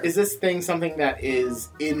 Okay. Sure. Is this thing something that is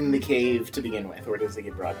in the cave to begin with, or does it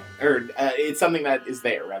get brought in? Or it's something that is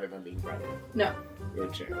there rather than being brought in? No.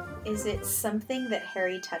 Gotcha. Is it something that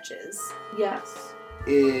Harry touches? Yes.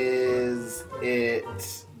 Is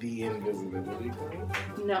it the invisibility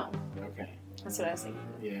point? No. Okay. That's what I was thinking.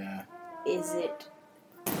 Yeah. Is it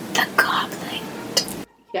the goblin?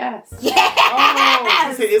 Yes.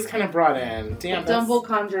 Yes! Oh, it is kind of brought in. Damn. Dumble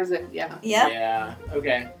conjures it, yeah. Yep. Yeah.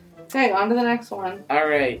 Okay. Okay, on to the next one. All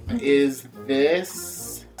right. Is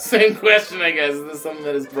this same question? I guess. Is this something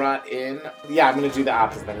that is brought in? Yeah, I'm gonna do the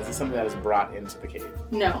opposite. Then. Is this something that is brought into the cave?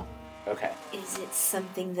 No. Okay. Is it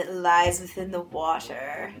something that lies within the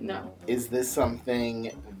water? No. Is this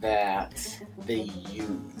something that they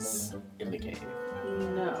use in the cave?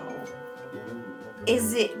 No.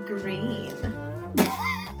 Is it green?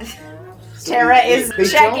 So Tara they- is they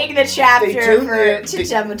checking the they chapter don't- to they-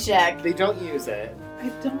 double check. They don't use it. I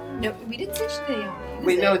don't. No, we didn't say she didn't use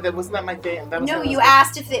Wait, it. no, that wasn't that my thing. That was No, my you last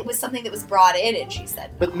asked if it was something that was brought in, and she said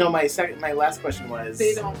But no, my last question was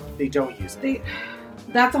They don't. They don't use it.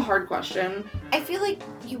 That's a hard question. I feel like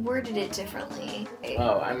you worded it differently.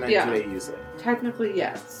 Oh, I meant Yeah. do they use it? Technically,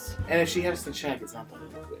 yes. And if she has to check, it's not the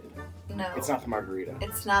liquid. No. It's not the margarita.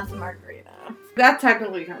 It's not the margarita. That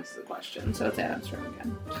technically counts as a question, so it's answering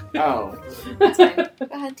again. Oh, That's fine. Go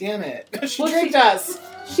ahead. damn it! She Well, tricked us.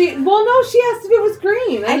 Well, no, she asked if it was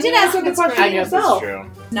green. I did You ask answered if the it's question green. I guess yourself. that's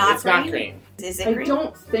true. Not It's green? not green. Is it I green?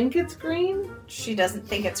 don't think it's green. She doesn't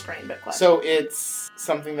think it's green, but question. So it's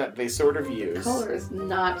something that they sort of use. The color is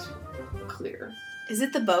not clear. Is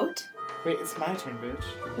it the boat? Wait, it's my turn, bitch.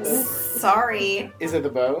 Sorry. Is it the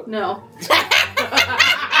boat? No. She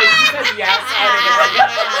said yes.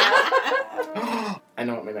 I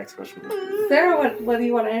know what my next question is. Sarah, what do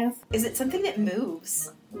you want to ask? Is it something that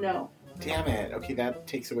moves? No. Damn it. Okay, that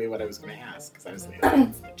takes away what I was going to ask, because I was thinking,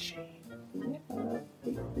 it's the chain.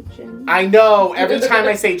 I know! Every time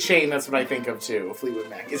I say chain, that's what I think of, too. Fleetwood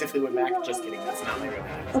Mac. Is it Fleetwood Mac? Just kidding. That's not my real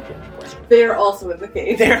name. Okay. They're also in the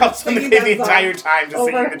cave. They're also in the Singing cave the that song entire time just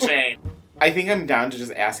over. singing the chain. I think I'm down to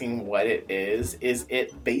just asking what it is. Is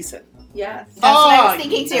it basin? Yes. That's what I was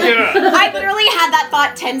thinking too. Yeah. I literally had that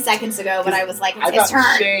thought 10 seconds ago, but I was like, I it's his thought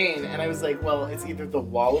turn. Shane, and I was like, well, it's either the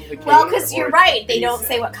wall of the cave. Well, because you're or right. the They don't base.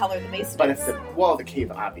 say what color the base But is. it's the wall of the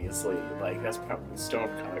cave, obviously. Like, that's probably stone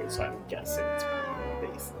colored, so I'm guessing it's probably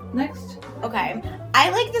the base. Next. Okay. I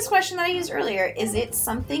like this question that I used earlier. Is it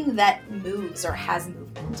something that moves or has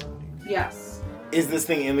movement? Yes. Is this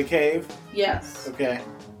thing in the cave? Yes. Okay.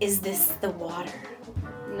 Is this the water?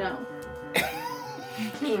 No.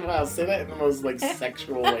 Wow, say that in the most, like,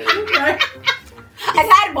 sexual way. Right? I've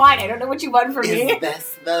had wine. I don't know what you want from me. Is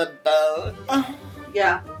this the boat?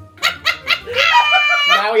 Yeah.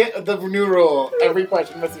 Now the new rule. Every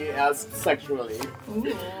question must be asked sexually. Ooh.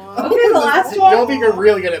 Okay, the last one. You'll think you're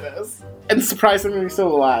really good at this. And surprisingly, so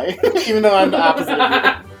will I. Even though I'm the opposite of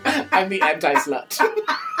you. I'm the anti-slut.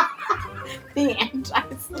 The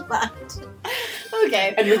anti-slut.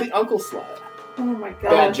 Okay. And you're the uncle slut. Oh my god.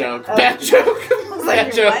 Bad joke. Oh. Bad joke. was like,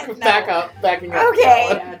 Bad joke. what? No. Back up. Backing up. Okay.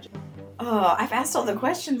 Bad. Oh, I've asked all the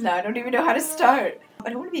questions now. I don't even know how to start. I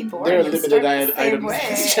don't want to be boring. There are and limited start the same items in way.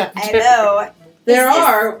 this chapter. I know. There This is-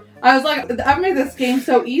 are. I was like, I've made this game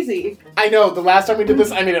so easy. I know. The last time we did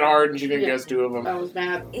this, I made it hard, and she didn't guess two of them. I was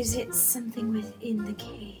mad. Is it something within the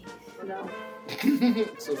cave? No.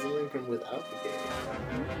 So something from without the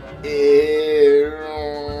game.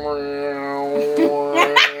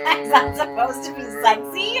 Is that supposed to be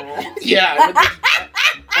sexy? Yeah.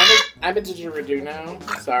 I'm a didgeridoo now.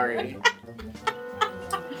 Sorry.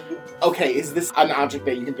 Okay, is this an object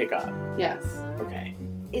that you can pick up? Yes. Okay.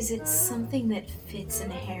 Is it something that fits in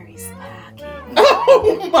Harry's package?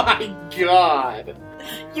 Oh my god!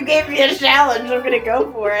 You gave me a challenge. I'm gonna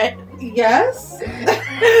go for it. Yes. Is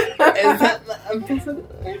that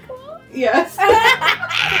Yes.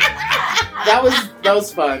 that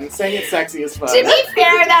was fun. Saying it's sexy is fun. To be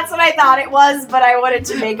fair, that's what I thought it was, but I wanted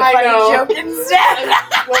to make a I funny know. joke instead.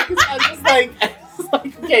 Well, 'cause I was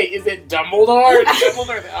like, okay, is it Dumbledore? Is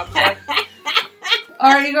Dumbledore the object?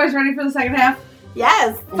 All right, you guys ready for the second half?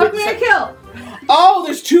 Yes. Fuck me or kill. Oh,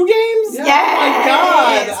 there's two games? Yeah. Yes.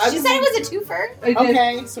 Oh my god. She said it was a twofer. I did.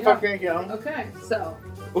 Okay, so Yeah. fuck me and kill. Okay, so.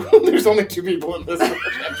 There's only two people in this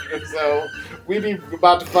chapter, so we be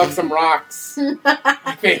about to fuck some rocks.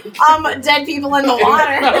 I think. Dead people in the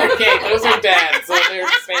water. Okay, those are dead, so they're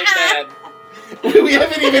staying dead. We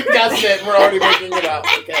haven't even guessed it, and we're already making it up.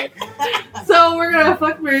 Okay. So we're gonna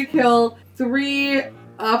fuck, marry, kill 3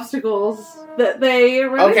 obstacles that they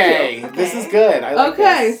run Okay, into. this is good. I like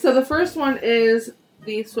Okay, this. so the first one is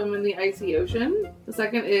the swim in the icy ocean. The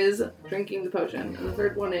second is drinking the potion. And the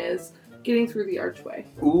third one is getting through the archway.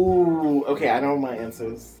 Ooh, okay, I know my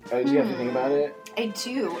answers. Do you have to think about it? I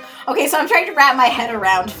do. Okay, so I'm trying to wrap my head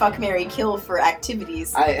around fuck, marry, kill for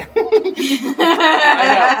activities. I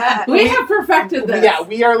We have perfected this. Yeah,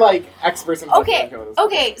 we are like experts in Okay, fucking codes.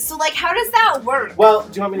 Okay, so like, how does that work? Well,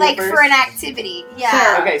 do you want me to Like go first? for an activity,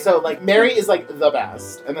 yeah. Sure. Okay, so like marry is like the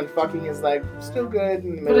best, and then fucking is like still good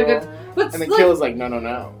in the But, middle, but and then like, kill is like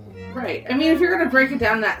no. right. I mean, if you're gonna break it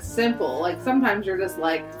down that simple, like sometimes you're just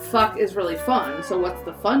like, fuck is really fun. So what's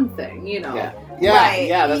the fun thing, you know? Yeah, Right.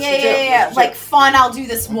 yeah, that's yeah, the joke. yeah. That's the Like joke. fun, I'll do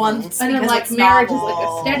this once. And then because like it's marriage novel. is like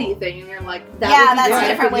a steady thing, and you're like, Yeah, that that's would be a good.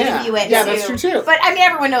 different way yeah. to view it. Yeah, too. that's true too. But I mean,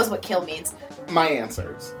 everyone knows what kill means. My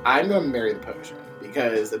answers. I'm gonna marry the potion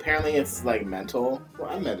because apparently it's like mental. Well,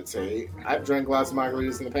 I meditate. I've drank lots of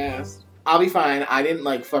margaritas in the past. I'll be fine. I didn't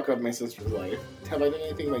like fuck up my sister's life. Have I done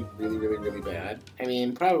anything like really, really, really bad? I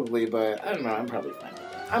mean, probably, but I don't know. I'm probably fine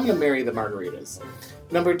with that. I'm gonna marry the margaritas.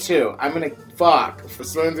 Number 2, I'm gonna fuck for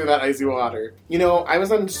swimming through that icy water. You know, I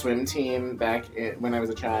was on the swim team when I was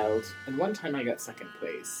a child, and one time I got second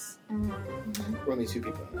place. There were only 2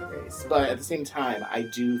 people in that race. But at the same time, I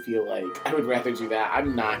do feel like I would rather do that.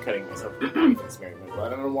 I'm not cutting myself with a knife and smearing my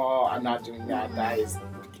blood on the wall. I'm not doing that. That is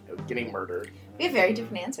getting murdered. We have very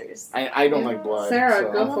different answers. I don't like blood. Sarah,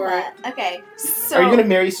 so. go for it. Okay, so Are you gonna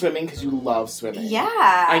marry swimming because you love swimming? Yeah,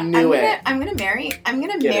 I knew it. I'm gonna marry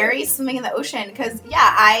Get marry swimming in the ocean because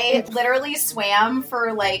I literally swam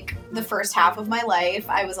for like the first half of my life.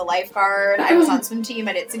 I was a lifeguard. I was on swim team.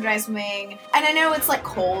 I did synchronized swimming, and I know it's like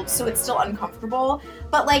cold, so it's still uncomfortable.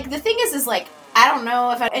 But like the thing is like. I don't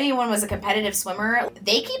know if anyone was a competitive swimmer.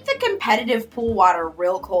 They keep the competitive pool water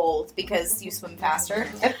real cold because you swim faster.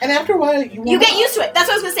 And after a while, You get used to it. That's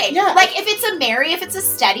what I was gonna say. Yeah. Like, if it's a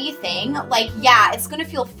steady thing, like, yeah, it's gonna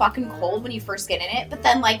feel fucking cold when you first get in it, but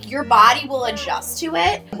then, like, your body will adjust to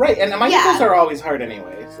it. Right, and my Yeah. nipples are always hard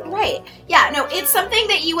anyway, so. Right. Yeah, no, it's something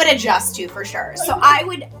that you would adjust to for sure. So I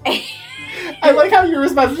would... I like how your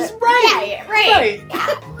response is right. Right.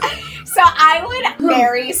 Yeah. So I would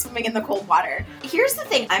marry swimming in the cold water. Here's the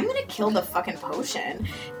thing, I'm gonna kill the fucking potion.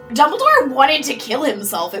 Dumbledore wanted to kill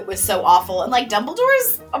himself, it was so awful. And, like,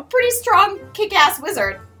 Dumbledore's a pretty strong, kick-ass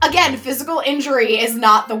wizard. Again, physical injury is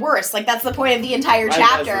not the worst. Like, that's the point of the entire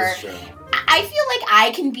chapter. I feel like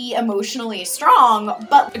I can be emotionally strong,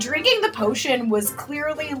 but drinking the potion was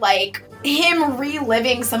clearly, like, him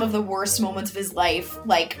reliving some of the worst moments of his life,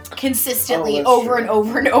 like, consistently over and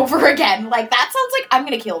over and over again. Like, that sounds like I'm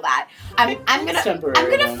gonna kill that. I'm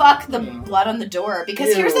gonna fuck the blood on the door,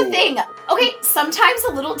 because here's the thing. Okay, sometimes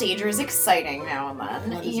a little danger is exciting now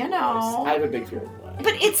and then, you know. I have a big fear of blood.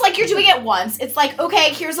 But it's like you're doing it once. It's like,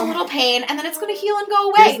 okay, here's a little pain, and then it's gonna heal and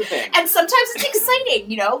go away. And sometimes it's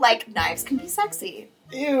exciting, you know? Like, knives can be sexy.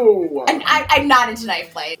 Ew. And I'm not into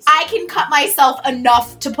knife play. I can cut myself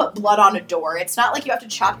enough to put blood on a door. It's not like you have to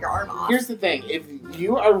chop your arm off. Here's the thing. If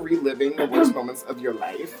you are reliving the worst moments of your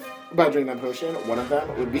life by drinking that potion, one of them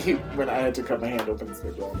would be when I had to cut my hand open and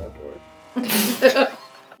stick blood on that door.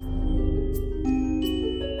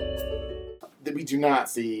 We do not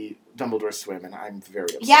see Dumbledore swim, and I'm very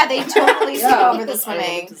upset. Yeah, they totally skip over the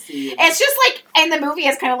swimming. It's just like, in the movie,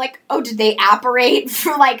 it's kind of like, oh, did they apparate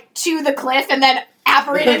from, like, to the cliff and then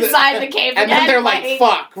apparate inside the cave again? And then they're like,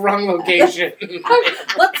 fuck, wrong location.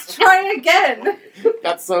 Let's try again.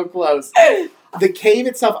 That's so close. The cave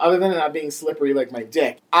itself, other than it not being slippery like my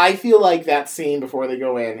dick, I feel like that scene before they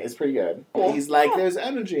go in is pretty good. He's like, there's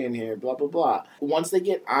energy in here, blah, blah, blah. Once they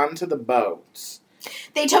get onto the boat...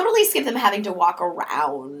 They totally skip them having to walk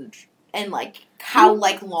around and, like, how,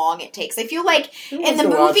 like, long it takes. I feel like in the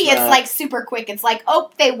movie it's, like, super quick. It's like,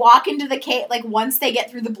 oh, they walk into the cave, like, once they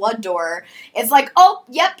get through the blood door, it's like, oh,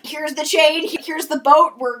 yep, here's the chain, here's the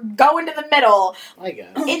boat, we're going to the middle. I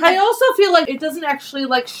guess. I also feel like it doesn't actually,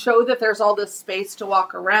 like, show that there's all this space to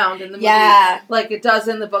walk around in the movie. Like it does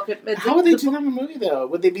in the book. How would they do that in the movie, though?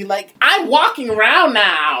 Would they be like, I'm walking around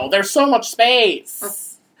now, there's so much space?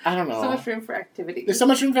 I don't know. So much room for activities. There's so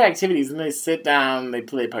much room for activities, and they sit down, they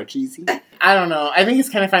play Parcheesi. I don't know. I think it's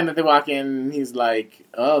kind of fine that they walk in, and he's like,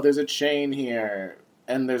 oh, there's a chain here,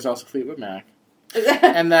 and there's also Fleetwood Mac.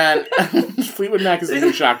 And then Fleetwood Mac is the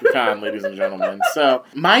new Shaka Khan, ladies and gentlemen. So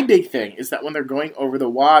my big thing is that when they're going over the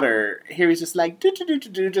water, Harry's just like,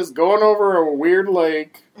 just going over a weird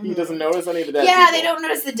lake. Mm-hmm. He doesn't notice any of the dead people. They don't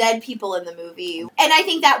notice the dead people in the movie. And I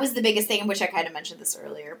think that was the biggest thing, which I kind of mentioned this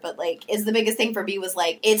earlier, but, like, is the biggest thing for me was,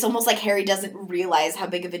 like, it's almost like Harry doesn't realize how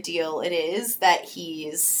big of a deal it is that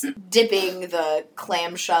he's dipping the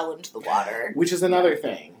clamshell into the water. Which is another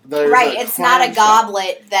thing. It's not a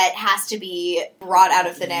goblet that has to be brought out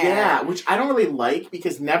of thin air. Yeah, which I don't really like,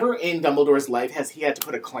 because never in Dumbledore's life has he had to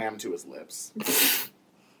put a clam to his lips.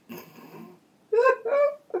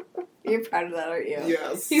 You're proud of that, aren't you?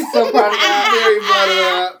 Yes. He's so proud of that. Very proud of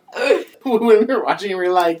that. When we were watching, we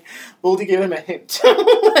were like, Boldy gave him a hint.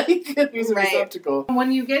 Like, use a receptacle.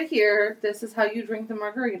 When you get here, this is how you drink the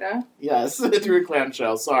margarita. Yes, through a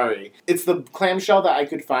clamshell. Sorry. It's the clamshell that I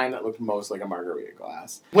could find that looked most like a margarita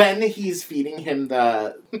glass. When he's feeding him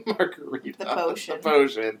the margarita. The potion. The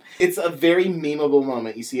potion. It's a very memeable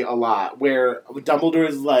moment. You see it a lot. Where Dumbledore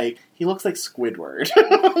is like, he looks like Squidward.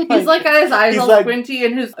 He's like got his eyes all squinty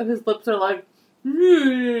and his lips are like...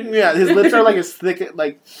 Yeah, his lips are like as thick,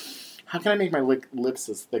 like... How can I make my lips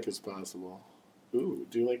as thick as possible? Ooh,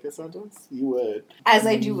 do you like this sentence? You would. As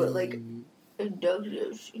I do with, like,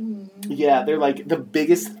 Douglas. Yeah, they're like the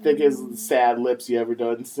biggest, thickest, sad lips you ever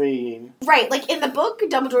done seen. Right, like in the book,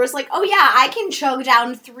 Dumbledore's like, oh yeah, I can chug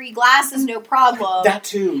down 3 glasses, no problem. That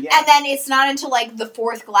too, yeah. And then it's not until, like, the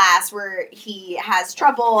 4th glass where he has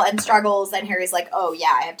trouble and struggles, and Harry's like, oh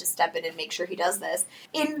yeah, I have to step in and make sure he does this.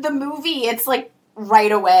 In the movie, it's like,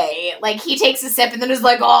 right away. Like, he takes a sip and then is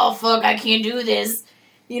like, oh, fuck, I can't do this.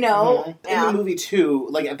 You know? Mm-hmm. Yeah. In the movie, too,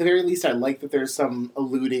 like, at the very least, I like that there's some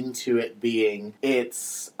alluding to it being,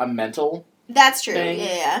 it's a mental That's true, thing.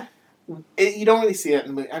 Yeah. You don't really see it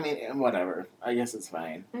in the movie. I mean, whatever. I guess it's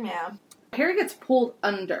fine. Yeah. Harry gets pulled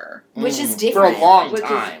under. Which is different. For a long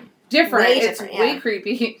time. Different. Way it's different, way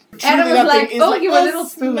creepy. Truly, Adam was like, oh, you a little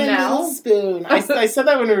spoon now. Little spoon. I said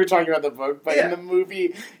that when we were talking about the book, but in the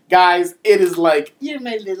movie, guys, it is like, you're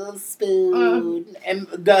my little spoon. And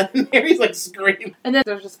Harry's like screaming. And then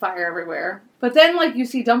there's just fire everywhere. But then, like, you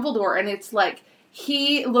see Dumbledore, and it's like,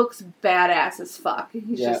 he looks badass as fuck.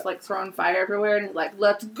 He's just, like, throwing fire everywhere, and he's like,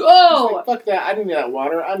 let's go! Like, fuck that, I don't need that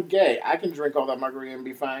water. I'm gay. I can drink all that margarita and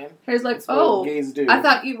be fine. Harry's like, that's what gays do. I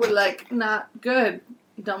thought you were, like, not good.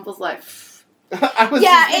 Dumbledore's like, I was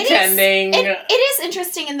just pretending. It is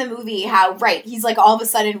interesting in the movie how, he's like all of a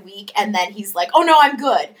sudden weak, and then he's like, oh no, I'm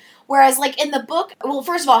good. Whereas, like, in the book, well,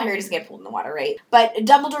 first of all, Harry doesn't get pulled in the water, right? But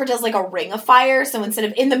Dumbledore does, like, a ring of fire, so instead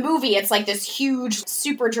of, in the movie, it's, like, this huge,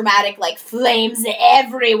 super dramatic, like, flames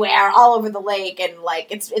everywhere, all over the lake, and, like,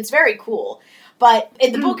 it's very cool. But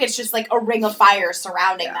in the book, it's just, like, a ring of fire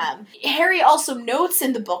surrounding them. Harry also notes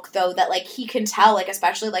in the book, though, that, like, he can tell, like,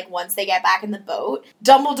 especially, like, once they get back in the boat,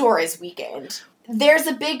 Dumbledore is weakened. There's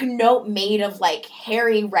a big note made of, like,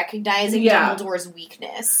 Harry recognizing Dumbledore's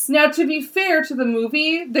weakness. Now, to be fair to the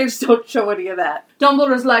movie, they just don't show any of that.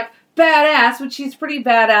 Dumbledore's, like, badass, which he's pretty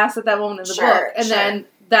badass at that moment in the book. And then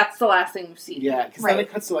that's the last thing we've seen. Yeah, because then it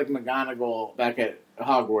cuts to, like, McGonagall back at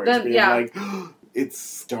Hogwarts being like...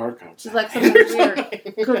 It's dark outside. She's like, something's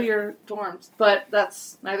weird. Go to your dorms. But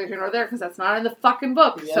that's neither here nor there, because that's not in the fucking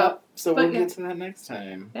book. Yep. So we'll get to that next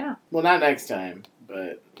time. Yeah. Well, not next time,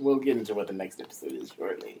 but we'll get into what the next episode is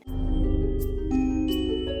shortly.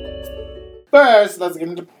 First, let's get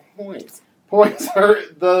into points. Points are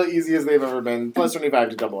the easiest they've ever been. Plus 25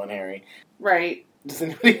 to Dumble and Harry. Right. Does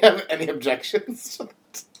anybody have any objections?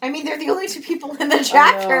 I mean, they're the only two people in the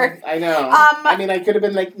chapter. I know. I mean, I could have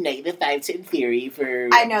been like -5 in theory for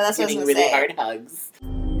that's giving what I was really say. hard hugs.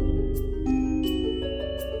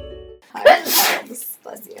 Hugs.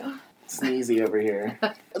 Bless you. Sneezy over here.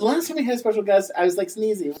 The last time we had a special guest, I was like,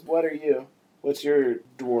 Sneezy, what are you? What's your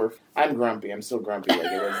dwarf? I'm grumpy. I'm still grumpy like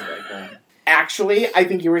I was back then. Actually, I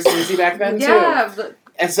think you were Sneezy back then, too. Yeah, but...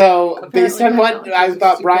 And so, based on what I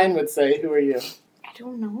thought Brian would say, who are you? I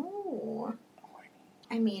don't know.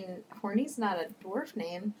 I mean, Horny's not a dwarf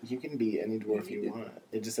name. You can be any dwarf you want.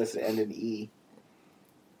 It just has to end in E.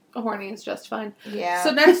 Horny is just fine. Yeah.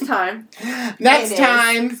 So next time.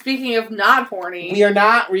 Speaking of not horny. We are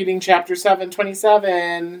not reading chapter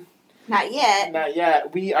 727. Not yet. Not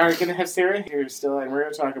yet. We are going to have Sarah here still, and we're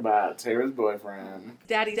going to talk about Sarah's boyfriend.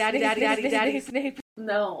 Daddy Snape.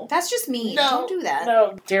 No. That's just me. No. Don't do that.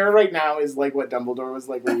 No. Sarah right now is like what Dumbledore was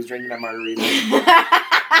like when he was drinking that margarita.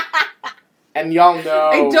 And y'all know...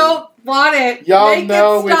 I don't want it. Y'all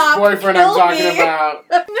know which boyfriend I'm talking about.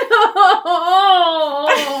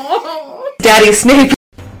 No! Daddy Snape.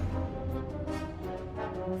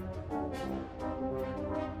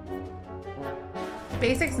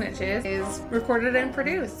 Basic Snitches is recorded and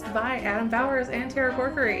produced by Adam Bowers and Tara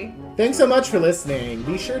Corkery. Thanks so much for listening.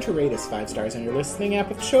 Be sure to rate us 5 stars on your listening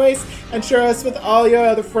app of choice and share us with all your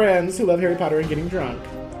other friends who love Harry Potter and getting drunk.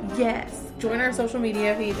 Yes. Join our social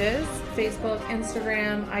media pages, Facebook,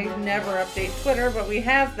 Instagram. I never update Twitter, but we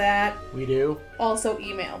have that. We do. Also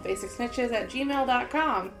email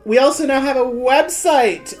basicsnitches@gmail.com. We also now have a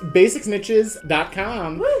website,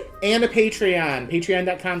 basicsnitches.com, Woo! And a Patreon,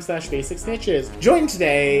 patreon.com/basicsnitches. Join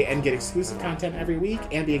today and get exclusive content every week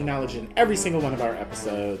and be acknowledged in every single one of our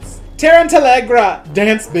episodes. Tarantalegra,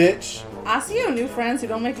 dance bitch. I see you new friends who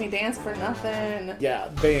don't make me dance for nothing. Yeah,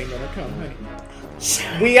 they ain't gonna come, honey.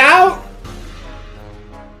 We out!